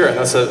 Sure,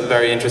 that's a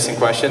very interesting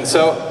question.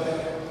 So,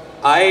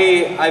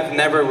 I've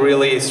never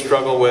really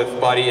struggled with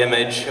body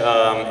image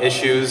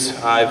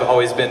issues. I've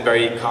always been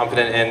very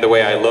confident in the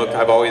way I look.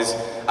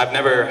 I've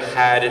never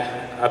had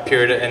a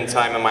period in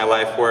time in my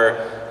life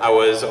where I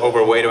was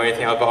overweight or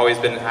anything. I've always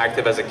been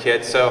active as a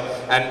kid. So,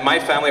 and my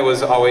family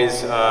was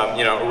always,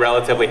 you know,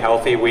 relatively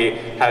healthy. We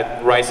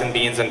had rice and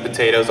beans and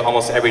potatoes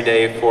almost every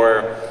day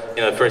for,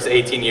 you know, the first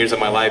 18 years of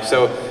my life.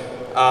 So,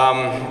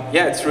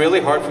 yeah, it's really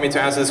hard for me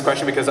to answer this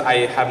question because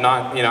I have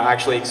not, you know,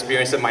 actually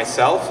experienced it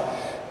myself.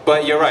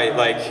 But you're right,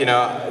 like, you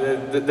know,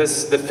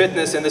 the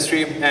fitness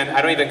industry, and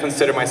I don't even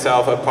consider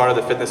myself a part of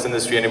the fitness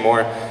industry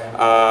anymore.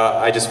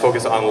 I just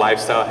focus on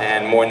lifestyle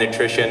and more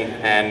nutrition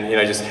and, you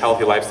know, just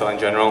healthy lifestyle in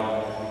general.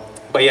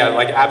 But yeah,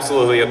 like,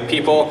 absolutely,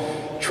 people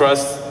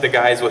trust the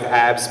guys with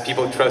abs,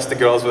 people trust the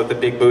girls with the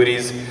big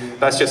booties.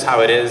 That's just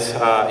how it is.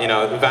 You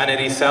know,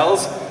 vanity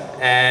sells,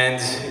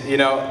 and, you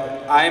know,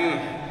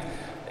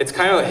 it's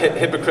kind of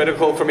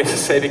hypocritical for me to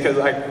say, because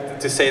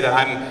to say that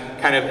I'm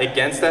kind of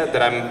against that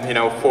I'm, you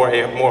know, for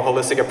a more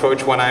holistic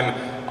approach when I'm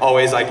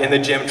always like in the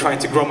gym trying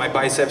to grow my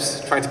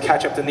biceps, trying to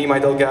catch up to Nima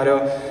Delgado,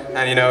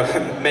 and, you know,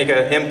 make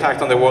an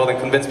impact on the world and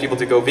convince people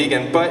to go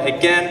vegan. But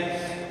again,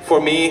 for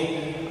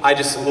me, I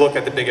just look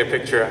at the bigger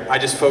picture. I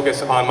just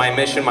focus on my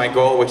mission, my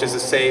goal, which is to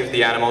save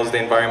the animals,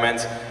 the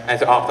environment, and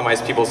to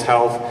optimize people's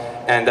health.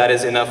 And that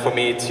is enough for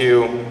me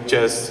to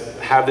just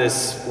have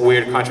this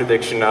weird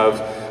contradiction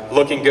of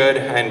looking good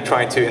and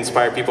trying to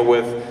inspire people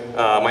with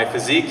my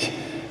physique,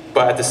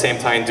 but at the same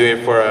time do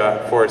it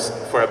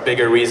for a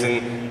bigger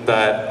reason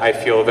that I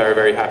feel very,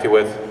 very happy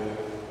with.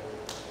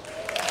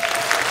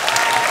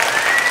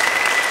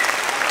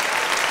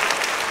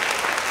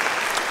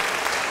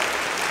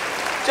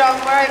 John,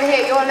 we're over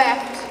here, your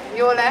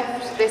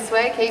left, this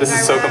way, keep This going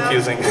is so round.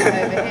 confusing.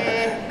 Over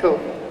here, cool.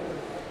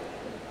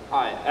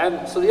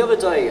 Hi, so the other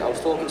day I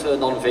was talking to a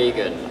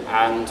non-vegan,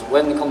 and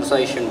when the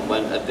conversation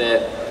went a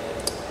bit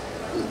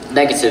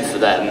negative for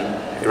them,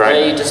 right.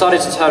 They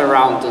decided to turn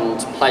around and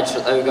pledge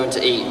that they were going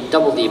to eat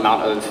double the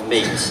amount of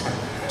meat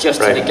just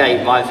right. to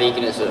negate my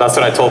veganism. That's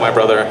what I told my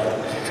brother.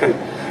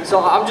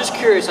 So I'm just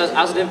curious,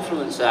 as an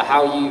influencer,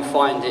 how you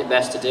find it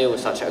best to deal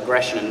with such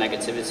aggression and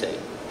negativity?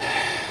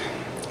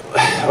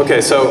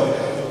 Okay, so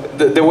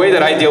the way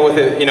that I deal with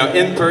it, you know,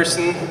 in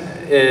person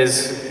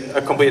is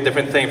a completely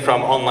different thing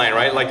from online,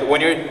 right? Like,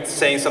 when you're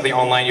saying something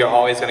online, you're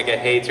always going to get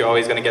hate, you're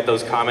always going to get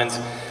those comments.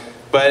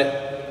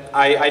 But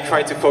I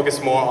try to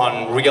focus more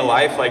on real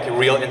life, like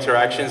real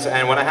interactions.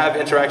 And when I have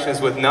interactions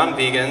with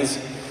non-vegans,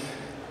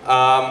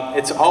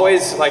 it's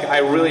always like I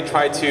really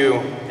try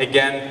to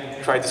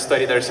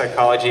study their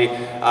psychology,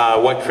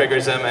 what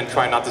triggers them, and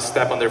try not to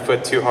step on their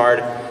foot too hard,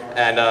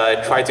 and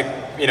try to,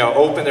 you know,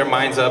 open their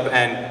minds up,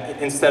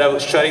 and instead of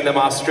shutting them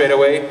off straight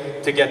away,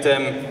 to get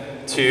them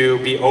to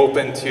be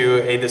open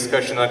to a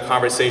discussion, a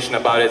conversation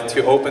about it,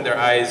 to open their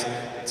eyes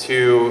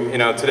to, you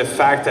know, to the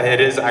fact that it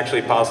is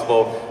actually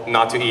possible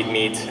not to eat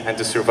meat and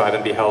to survive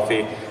and be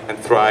healthy and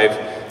thrive.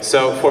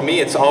 So for me,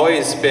 it's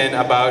always been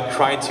about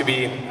trying to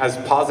be as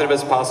positive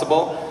as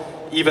possible,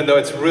 even though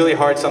it's really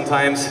hard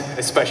sometimes,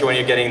 especially when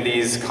you're getting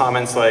these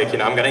comments like, you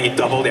know, I'm gonna eat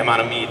double the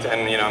amount of meat,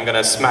 and, you know, I'm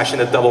gonna smash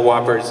into double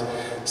Whoppers.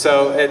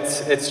 So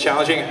it's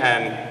challenging,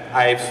 and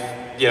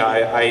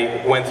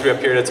I went through a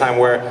period of time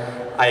where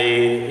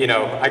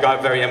I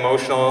got very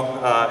emotional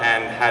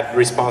and had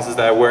responses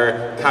that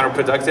were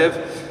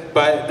counterproductive.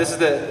 But this is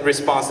the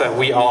response that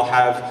we all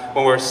have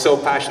when we're so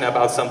passionate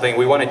about something.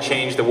 We want to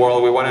change the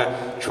world. We want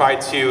to try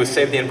to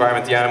save the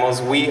environment, the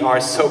animals. We are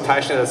so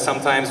passionate that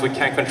sometimes we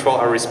can't control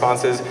our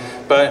responses.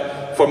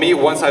 But for me,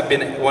 once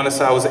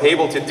I was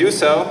able to do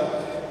so,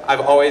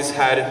 I've always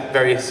had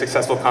very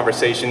successful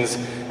conversations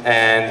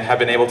and have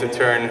been able to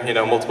turn, you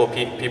know, multiple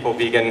people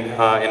vegan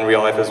in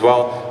real life as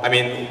well. I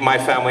mean, my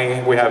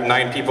family, we have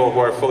 9 people who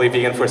are fully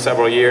vegan for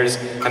several years,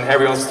 and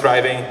everyone's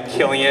thriving,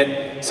 killing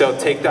it. So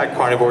take that,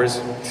 carnivores.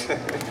 Okay,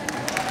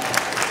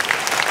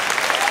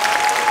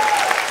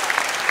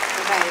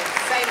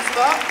 same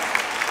spot.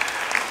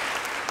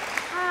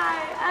 Hi,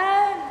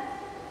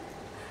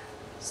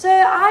 so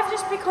I've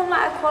just become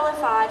like a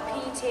qualified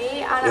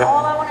PT, and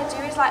all I want to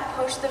do is like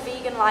push the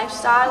vegan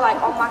lifestyle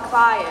like on my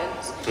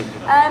clients.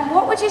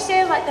 What would you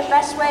say is like the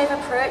best way of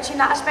approaching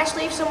that,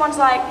 especially if someone's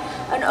like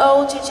an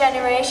older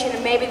generation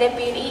and maybe they've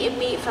been eating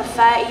meat for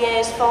 30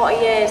 years, 40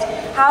 years?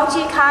 How do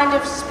you kind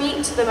of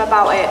speak to them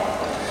about it?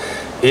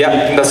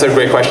 Yeah, that's a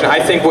great question. I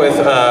think with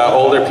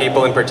older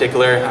people in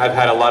particular, I've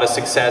had a lot of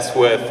success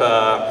with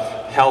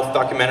health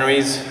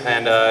documentaries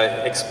and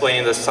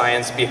explaining the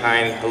science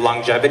behind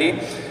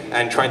longevity,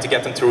 and trying to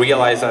get them to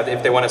realize that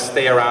if they want to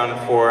stay around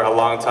for a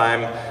long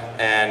time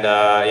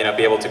and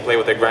be able to play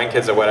with their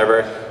grandkids or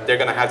whatever, they're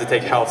going to have to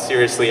take health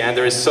seriously. And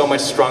there is so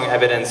much strong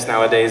evidence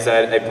nowadays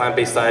that a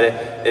plant-based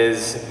diet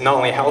is not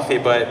only healthy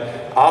but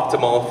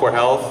optimal for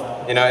health.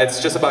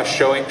 It's just about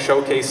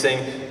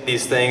showcasing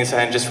these things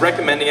and just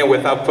recommending it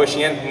without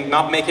pushing it,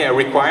 not making it a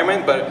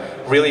requirement,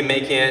 but really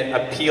making it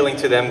appealing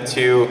to them,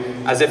 to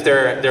as if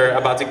they're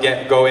about to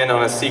go in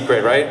on a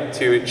secret, right?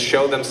 To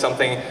show them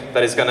something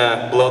that is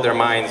gonna blow their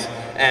minds.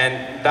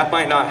 And that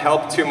might not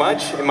help too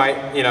much. It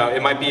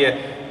might be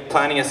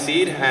planting a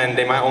seed, and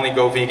they might only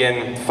go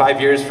vegan 5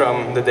 years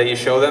from the day you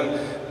show them.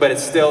 But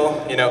it's still,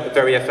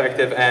 very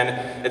effective, and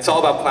it's all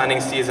about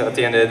planting seeds at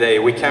the end of the day.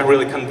 We can't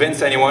really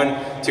convince anyone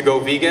to go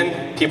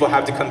vegan. People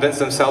have to convince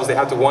themselves, they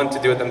have to want to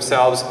do it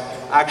themselves.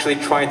 Actually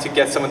trying to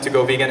get someone to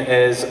go vegan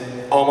is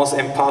almost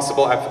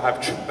impossible.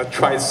 I've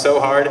tried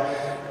so hard,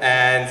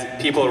 and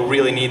people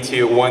really need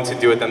to want to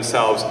do it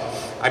themselves.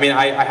 I mean,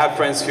 I have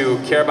friends who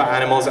care about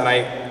animals, and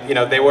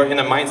they were in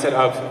a mindset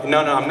of, no,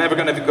 I'm never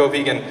gonna go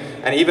vegan.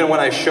 And even when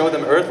I show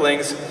them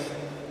Earthlings,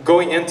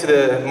 going into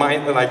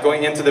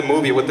the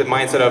movie with the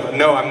mindset of,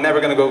 no, I'm never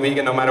gonna go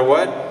vegan no matter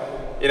what.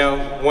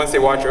 Once they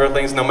watch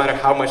Earthlings, no matter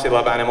how much they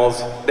love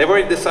animals, they've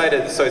already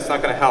decided, so it's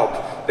not gonna help.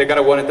 They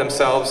gotta want it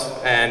themselves,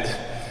 and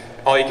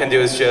all you can do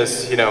is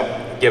just,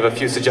 give a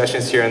few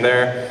suggestions here and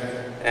there.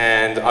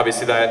 And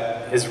obviously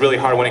that is really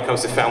hard when it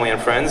comes to family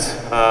and friends.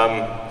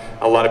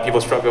 A lot of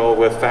people struggle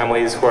with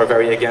families who are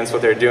very against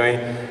what they're doing.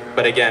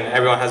 But again,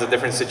 everyone has a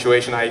different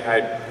situation.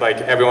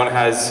 Everyone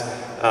has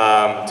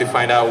to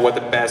find out what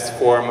the best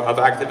form of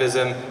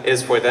activism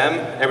is for them.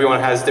 Everyone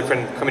has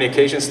different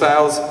communication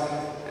styles,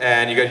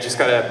 and you just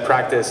gotta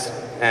practice.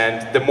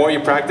 And the more you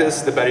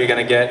practice, the better you're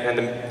gonna get,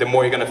 and the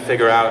more you're gonna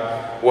figure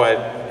out what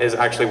is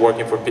actually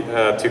working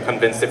to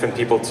convince different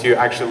people to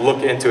actually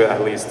look into it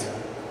at least.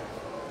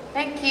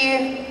 Thank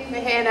you.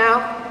 We're here now.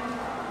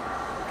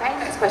 Okay,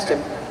 next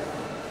question.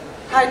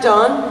 Hi,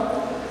 John.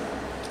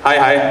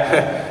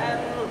 Hi.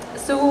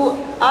 So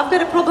I've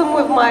got a problem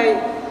with my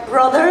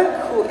brother,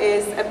 who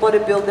is a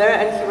bodybuilder,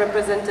 and he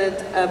represented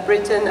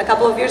Britain a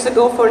couple of years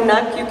ago for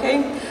NAC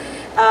UK.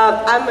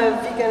 I'm a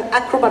vegan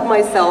acrobat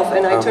myself,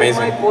 and I turned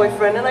my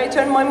boyfriend and I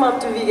turned my mom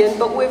to vegan,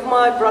 but with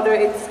my brother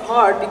it's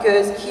hard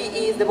because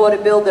he is the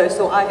bodybuilder,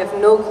 so I have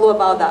no clue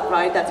about that,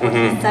 right? That's what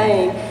he's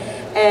saying.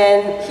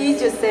 And he's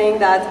just saying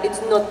that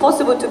it's not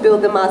possible to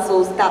build the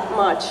muscles that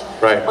much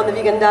on the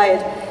vegan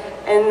diet.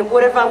 And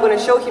whatever I'm going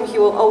to show him, he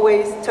will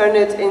always turn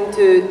it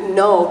into,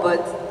 no,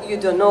 but you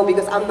don't know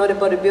because I'm not a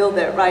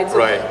bodybuilder, right? So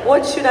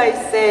what should I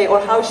say, or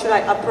how should I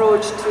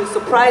approach to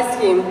surprise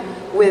him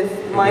with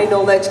my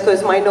knowledge,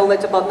 because my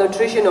knowledge about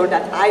nutrition or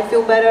that I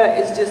feel better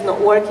is just not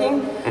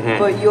working.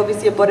 But you're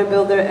obviously a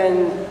bodybuilder,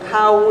 and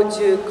how would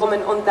you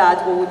comment on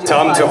that? What would you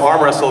Tell him to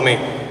arm wrestle me.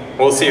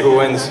 We'll see who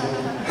wins.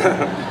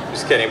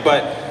 Just kidding.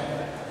 But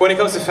when it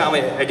comes to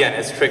family, again,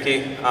 it's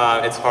tricky.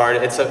 It's hard.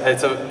 It's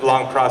a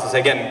long process.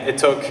 Again, it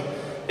took,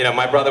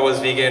 my brother was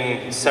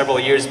vegan several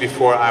years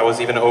before I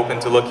was even open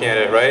to looking at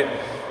it, right?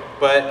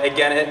 But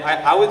again,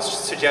 I would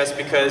suggest,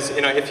 because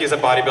if he's a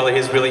bodybuilder,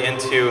 he's really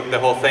into the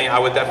whole thing, I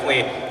would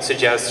definitely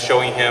suggest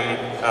showing him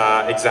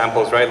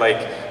examples, right? Like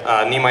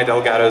Nimai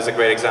Delgado is a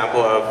great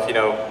example of,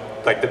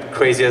 like the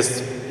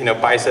craziest,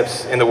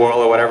 biceps in the world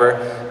or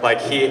whatever. Like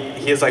he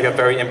is like a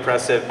very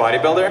impressive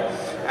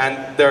bodybuilder.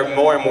 And there are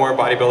more and more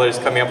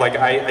bodybuilders coming up. Like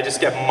I just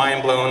get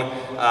mind blown,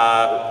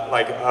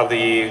 like of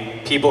the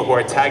people who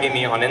are tagging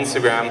me on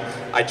Instagram.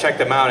 I check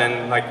them out,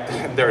 and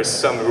like there are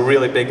some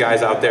really big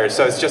guys out there.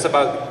 So it's just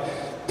about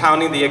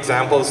pounding the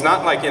examples,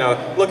 not like,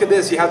 look at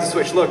this, you have to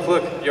switch, look,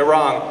 you're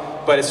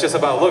wrong. But it's just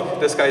about, look,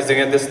 this guy's doing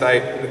it, this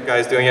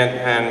guy's doing it,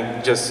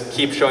 and just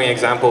keep showing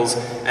examples,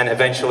 and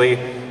eventually,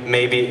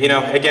 maybe,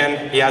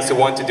 again, he has to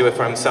want to do it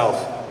for himself.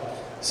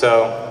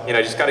 So,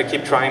 just gotta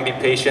keep trying, be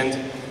patient,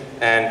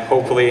 and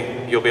hopefully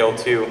you'll be able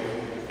to,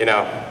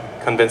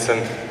 convince him.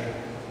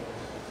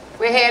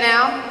 We're here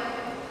now.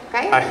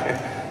 Okay. Hi.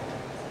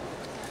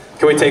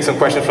 Can we take some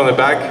questions from the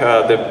back?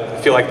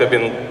 I feel like they've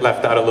been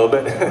left out a little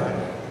bit.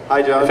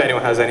 Hi, John. If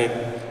anyone has any.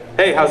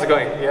 Hey, how's it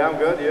going? Yeah, I'm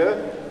good,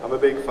 yeah. I'm a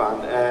big fan.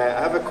 I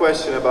have a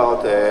question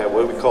about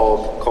what we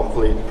call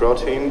complete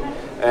protein.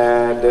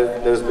 And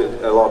there's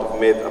been a lot of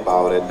myth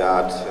about it,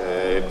 that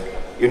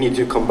you need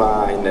to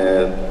combine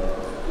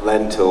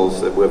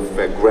lentils with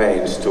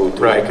grains to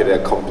make it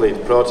a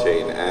complete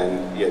protein.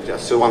 And yeah,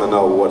 just still want to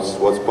know what's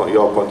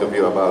your point of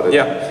view about it.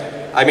 Yeah.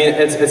 I mean,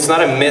 it's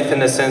not a myth in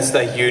the sense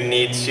that you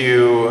need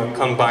to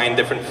combine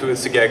different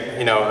foods to get,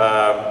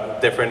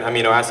 different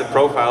amino acid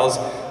profiles.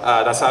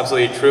 That's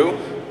absolutely true.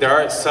 There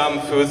are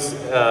some foods,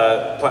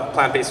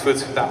 plant-based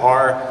foods that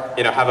are,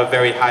 have a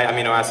very high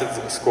amino acid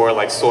score,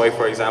 like soy,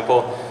 for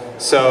example.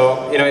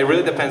 So, it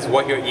really depends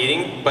what you're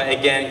eating. But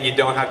again, you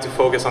don't have to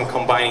focus on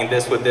combining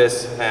this with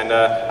this. And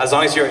as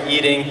long as you're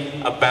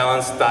eating a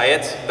balanced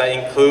diet that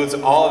includes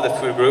all of the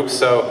food groups,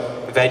 so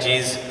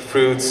veggies,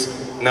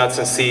 fruits, nuts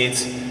and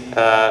seeds,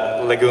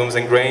 legumes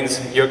and grains,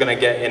 you're going to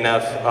get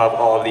enough of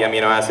all of the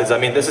amino acids. I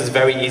mean, this is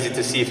very easy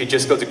to see. If you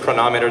just go to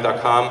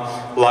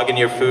chronometer.com, log in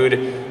your food,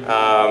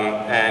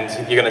 and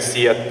you're going to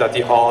see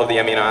that all of the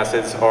amino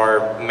acids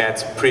are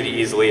met pretty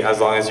easily as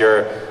long as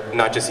you're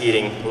not just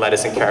eating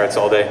lettuce and carrots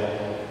all day.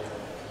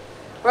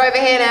 We're over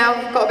here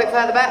now, got a bit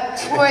further back.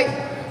 Here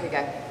we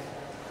go.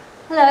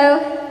 Hello.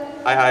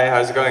 Hi,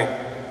 how's it going?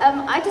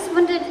 I just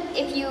wondered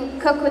if you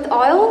cook with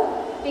oil,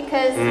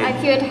 because I've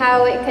heard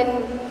how it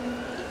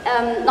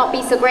can not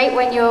be so great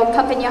when you're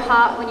pumping your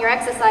heart when you're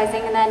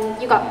exercising, and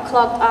then you got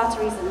clogged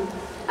arteries. And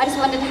I just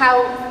wondered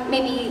how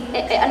maybe,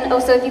 and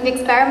also if you've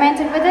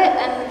experimented with it,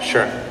 and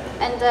sure,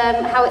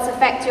 and how it's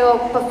affect your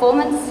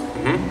performance.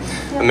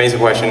 Amazing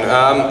question.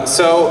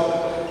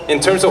 So, in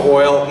terms of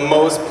oil,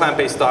 most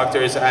plant-based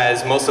doctors,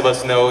 as most of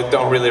us know,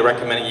 don't really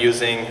recommend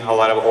using a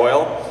lot of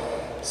oil.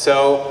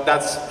 So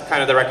that's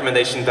kind of the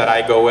recommendation that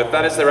I go with.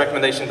 That is the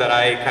recommendation that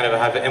I kind of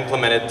have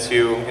implemented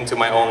into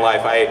my own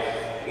life. I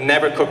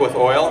never cook with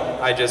oil.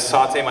 I just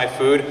saute my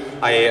food.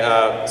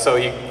 So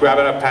you grab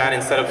a pan,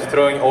 instead of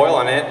throwing oil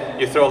on it,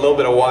 you throw a little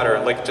bit of water,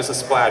 like just a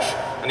splash,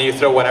 and then you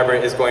throw whatever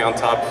is going on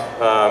top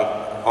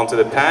onto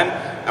the pan.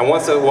 And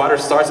once the water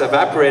starts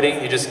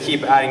evaporating, you just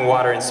keep adding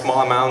water in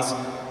small amounts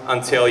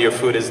until your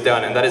food is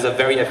done. And that is a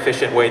very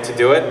efficient way to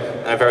do it,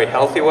 and a very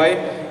healthy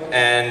way.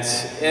 And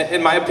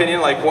in my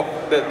opinion, like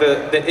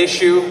the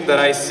issue that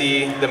I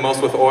see the most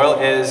with oil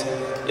is,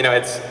 you know,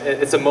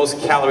 it's the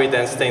most calorie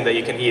dense thing that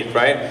you can eat,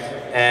 right?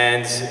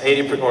 And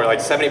 80% or like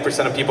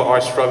 70% of people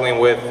are struggling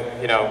with,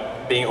 you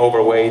know, being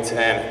overweight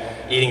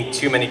and eating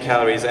too many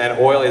calories. And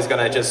oil is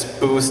gonna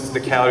just boost the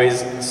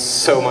calories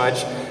so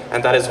much,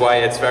 and that is why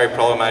it's very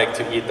problematic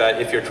to eat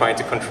that if you're trying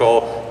to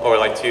control or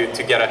like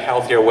to get a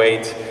healthier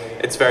weight.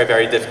 It's very,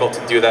 very difficult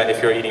to do that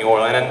if you're eating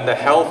oil. And then the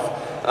health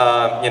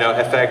you know,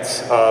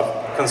 effects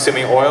of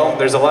consuming oil.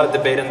 There's a lot of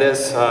debate in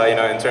this, you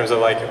know, in terms of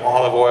like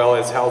olive oil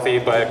is healthy,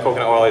 but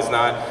coconut oil is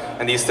not,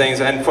 and these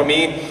things. And for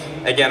me,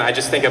 again, I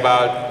just think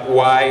about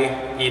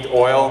why eat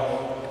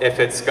oil if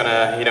it's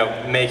gonna, you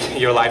know, make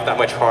your life that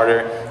much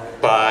harder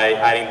by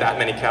adding that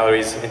many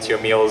calories into your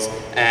meals.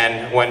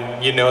 And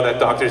when you know that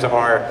doctors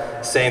are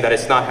saying that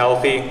it's not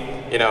healthy,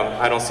 you know,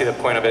 I don't see the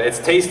point of it. It's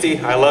tasty,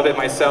 I love it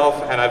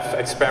myself, and I've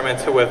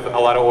experimented with a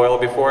lot of oil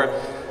before,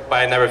 but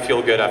I never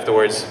feel good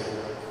afterwards.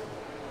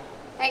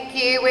 Thank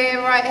you,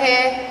 we're right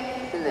here.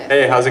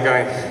 Hey, how's it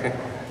going?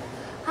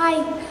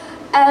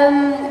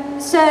 Hi.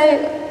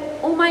 So,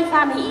 all my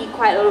family eat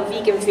quite a lot of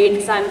vegan food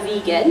because I'm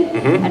vegan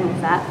and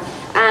all that,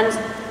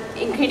 and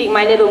including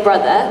my little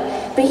brother.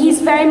 But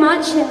he's very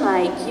much in,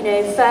 like, you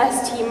know,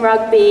 first team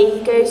rugby.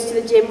 He goes to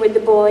the gym with the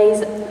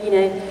boys. You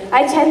know,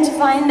 I tend to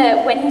find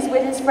that when he's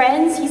with his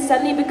friends, he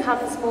suddenly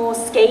becomes more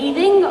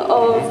scathing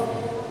of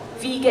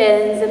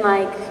vegans and,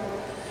 like,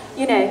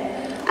 you know.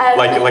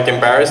 Like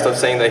embarrassed of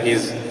saying that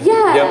he's...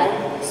 Yeah.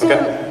 Yep.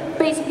 So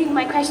basically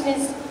my question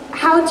is,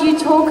 how do you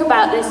talk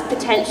about this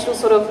potential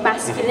sort of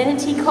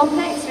masculinity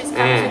complex which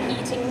comes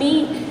with eating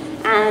meat,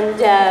 and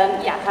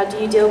yeah, how do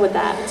you deal with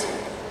that?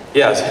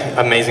 Yes,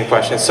 amazing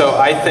question. So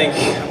I think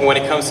when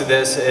it comes to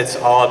this, it's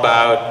all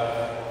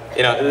about,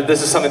 you know,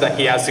 this is something that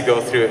he has to go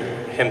through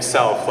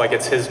himself. Like,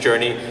 it's his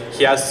journey.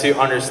 He has to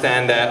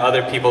understand that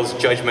other people's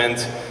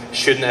judgment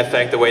shouldn't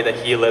affect the way that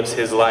he lives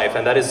his life.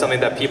 And that is something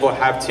that people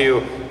have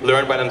to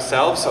learn by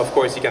themselves. Of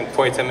course, you can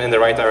point him in the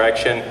right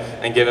direction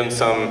and give him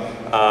some,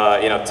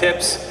 you know,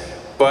 tips.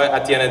 But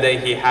at the end of the day,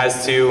 he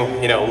has to,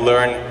 you know,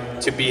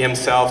 learn to be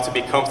himself, to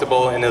be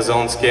comfortable in his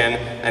own skin,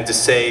 and to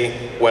say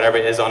whatever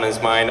is on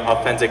his mind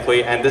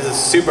authentically. And this is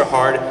super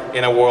hard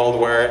in a world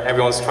where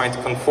everyone's trying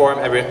to conform,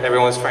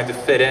 everyone's trying to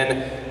fit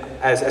in.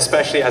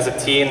 Especially as a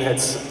teen,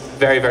 it's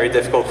very, very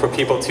difficult for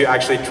people to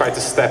actually try to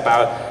step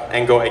out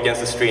and go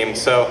against the stream.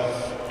 So,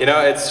 you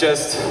know, it's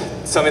just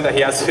something that he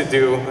has to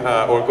do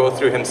or go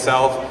through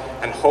himself,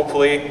 and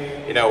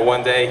hopefully, you know,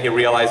 one day he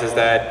realizes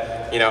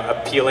that, you know,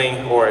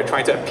 appealing or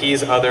trying to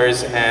appease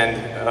others and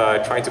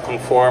trying to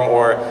conform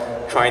or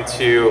trying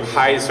to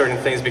hide certain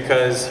things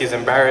because he's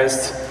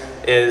embarrassed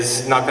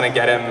is not going to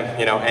get him,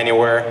 you know,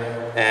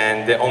 anywhere.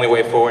 And the only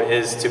way forward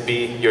is to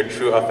be your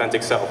true,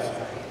 authentic self.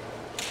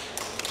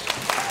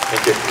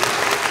 Thank you.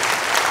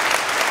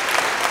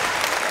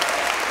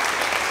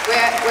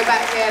 We're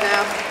back here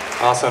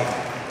now. Awesome.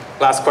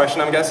 Last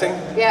question, I'm guessing?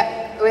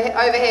 Yeah, we're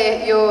over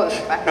here, you're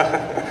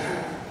back.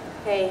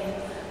 Hey,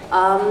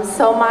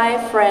 so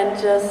my friend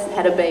just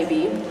had a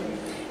baby,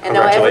 and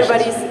now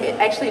everybody's,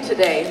 actually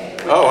today.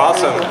 Oh,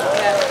 awesome.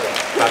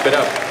 Yeah. Wrap it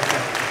up.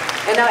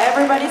 And now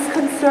everybody's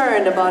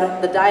concerned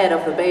about the diet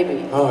of the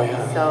baby. Oh,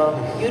 yeah. So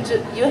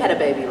you had a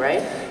baby,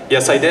 right?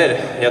 Yes, I did.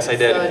 Yes, I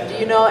did. So do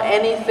you know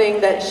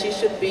anything that she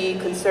should be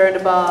concerned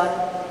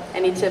about?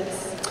 Any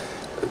tips?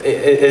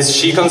 Is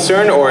she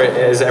concerned, or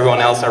is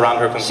everyone else around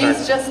her concerned?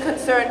 She's just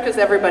concerned because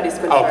everybody's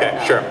concerned. Okay,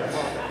 now. sure.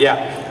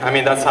 Yeah, I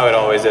mean, that's how it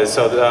always is.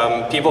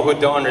 So people who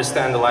don't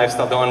understand the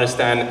lifestyle, don't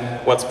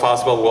understand what's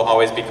possible, will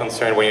always be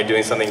concerned when you're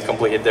doing something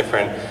completely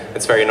different.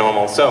 It's very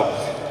normal. So,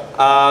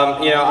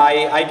 you know,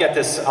 I get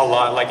this a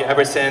lot. Like,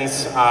 ever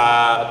since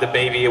the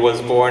baby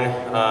was born,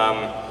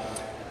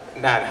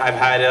 man, I've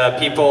had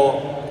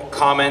people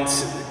comment,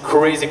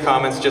 crazy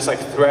comments, just like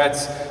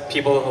threats,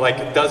 people,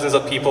 like dozens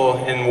of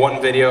people in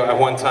one video at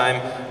one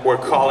time were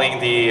calling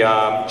the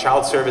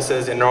child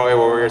services in Norway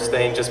where we were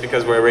staying just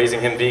because we're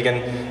raising him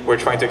vegan. We're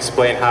trying to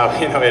explain how,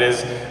 you know, it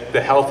is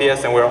the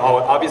healthiest, and we're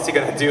obviously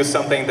going to do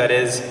something that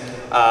is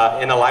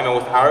in alignment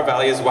with our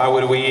values. Why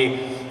would we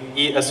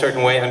eat a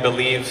certain way and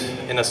believe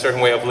in a certain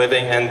way of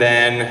living and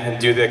then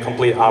do the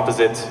complete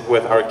opposite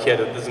with our kid?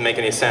 It doesn't make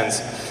any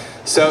sense.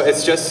 So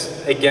it's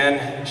just,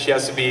 again, she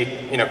has to be,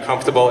 you know,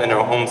 comfortable in her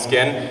own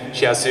skin.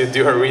 She has to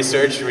do her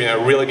research, you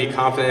know, really be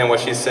confident in what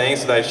she's saying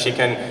so that she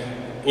can,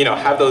 you know,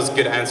 have those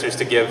good answers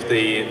to give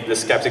the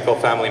skeptical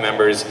family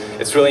members.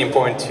 It's really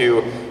important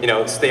to, you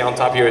know, stay on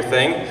top of your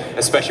thing,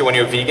 especially when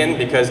you're vegan,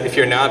 because if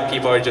you're not,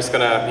 people are just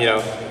gonna, you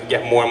know,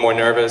 get more and more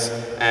nervous.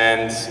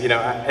 And, you know,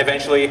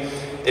 eventually,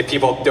 if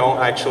people don't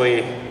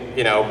actually,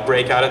 you know,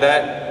 break out of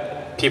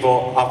that, people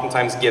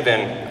oftentimes give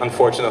in,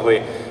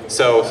 unfortunately.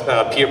 So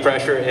peer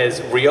pressure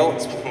is real.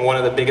 It's one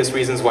of the biggest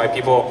reasons why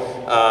people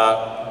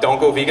don't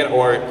go vegan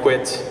or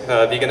quit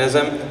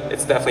veganism.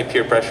 It's definitely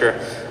peer pressure,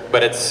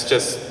 but it's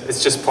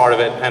just part of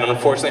it. And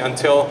unfortunately,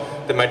 until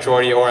the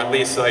majority, or at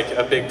least like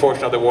a big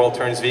portion of the world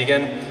turns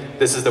vegan,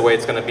 this is the way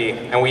it's going to be.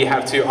 And we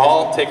have to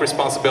all take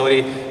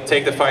responsibility,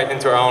 take the fight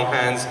into our own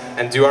hands,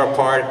 and do our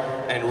part,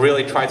 and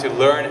really try to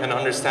learn and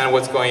understand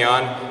what's going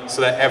on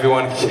so that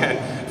everyone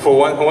can, for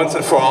once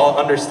and for all,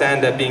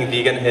 understand that being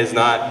vegan is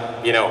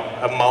not, you know,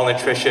 a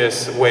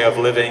malnutritious way of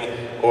living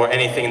or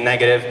anything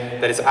negative,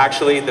 that it's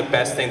actually the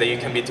best thing that you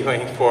can be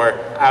doing for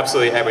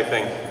absolutely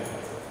everything.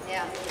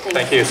 Yeah.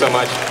 Thank you so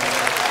much.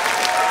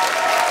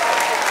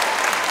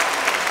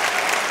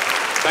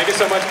 Thank you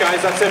so much,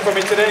 guys. That's it for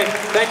me today.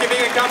 Thank you,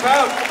 Vegan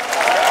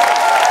Compound.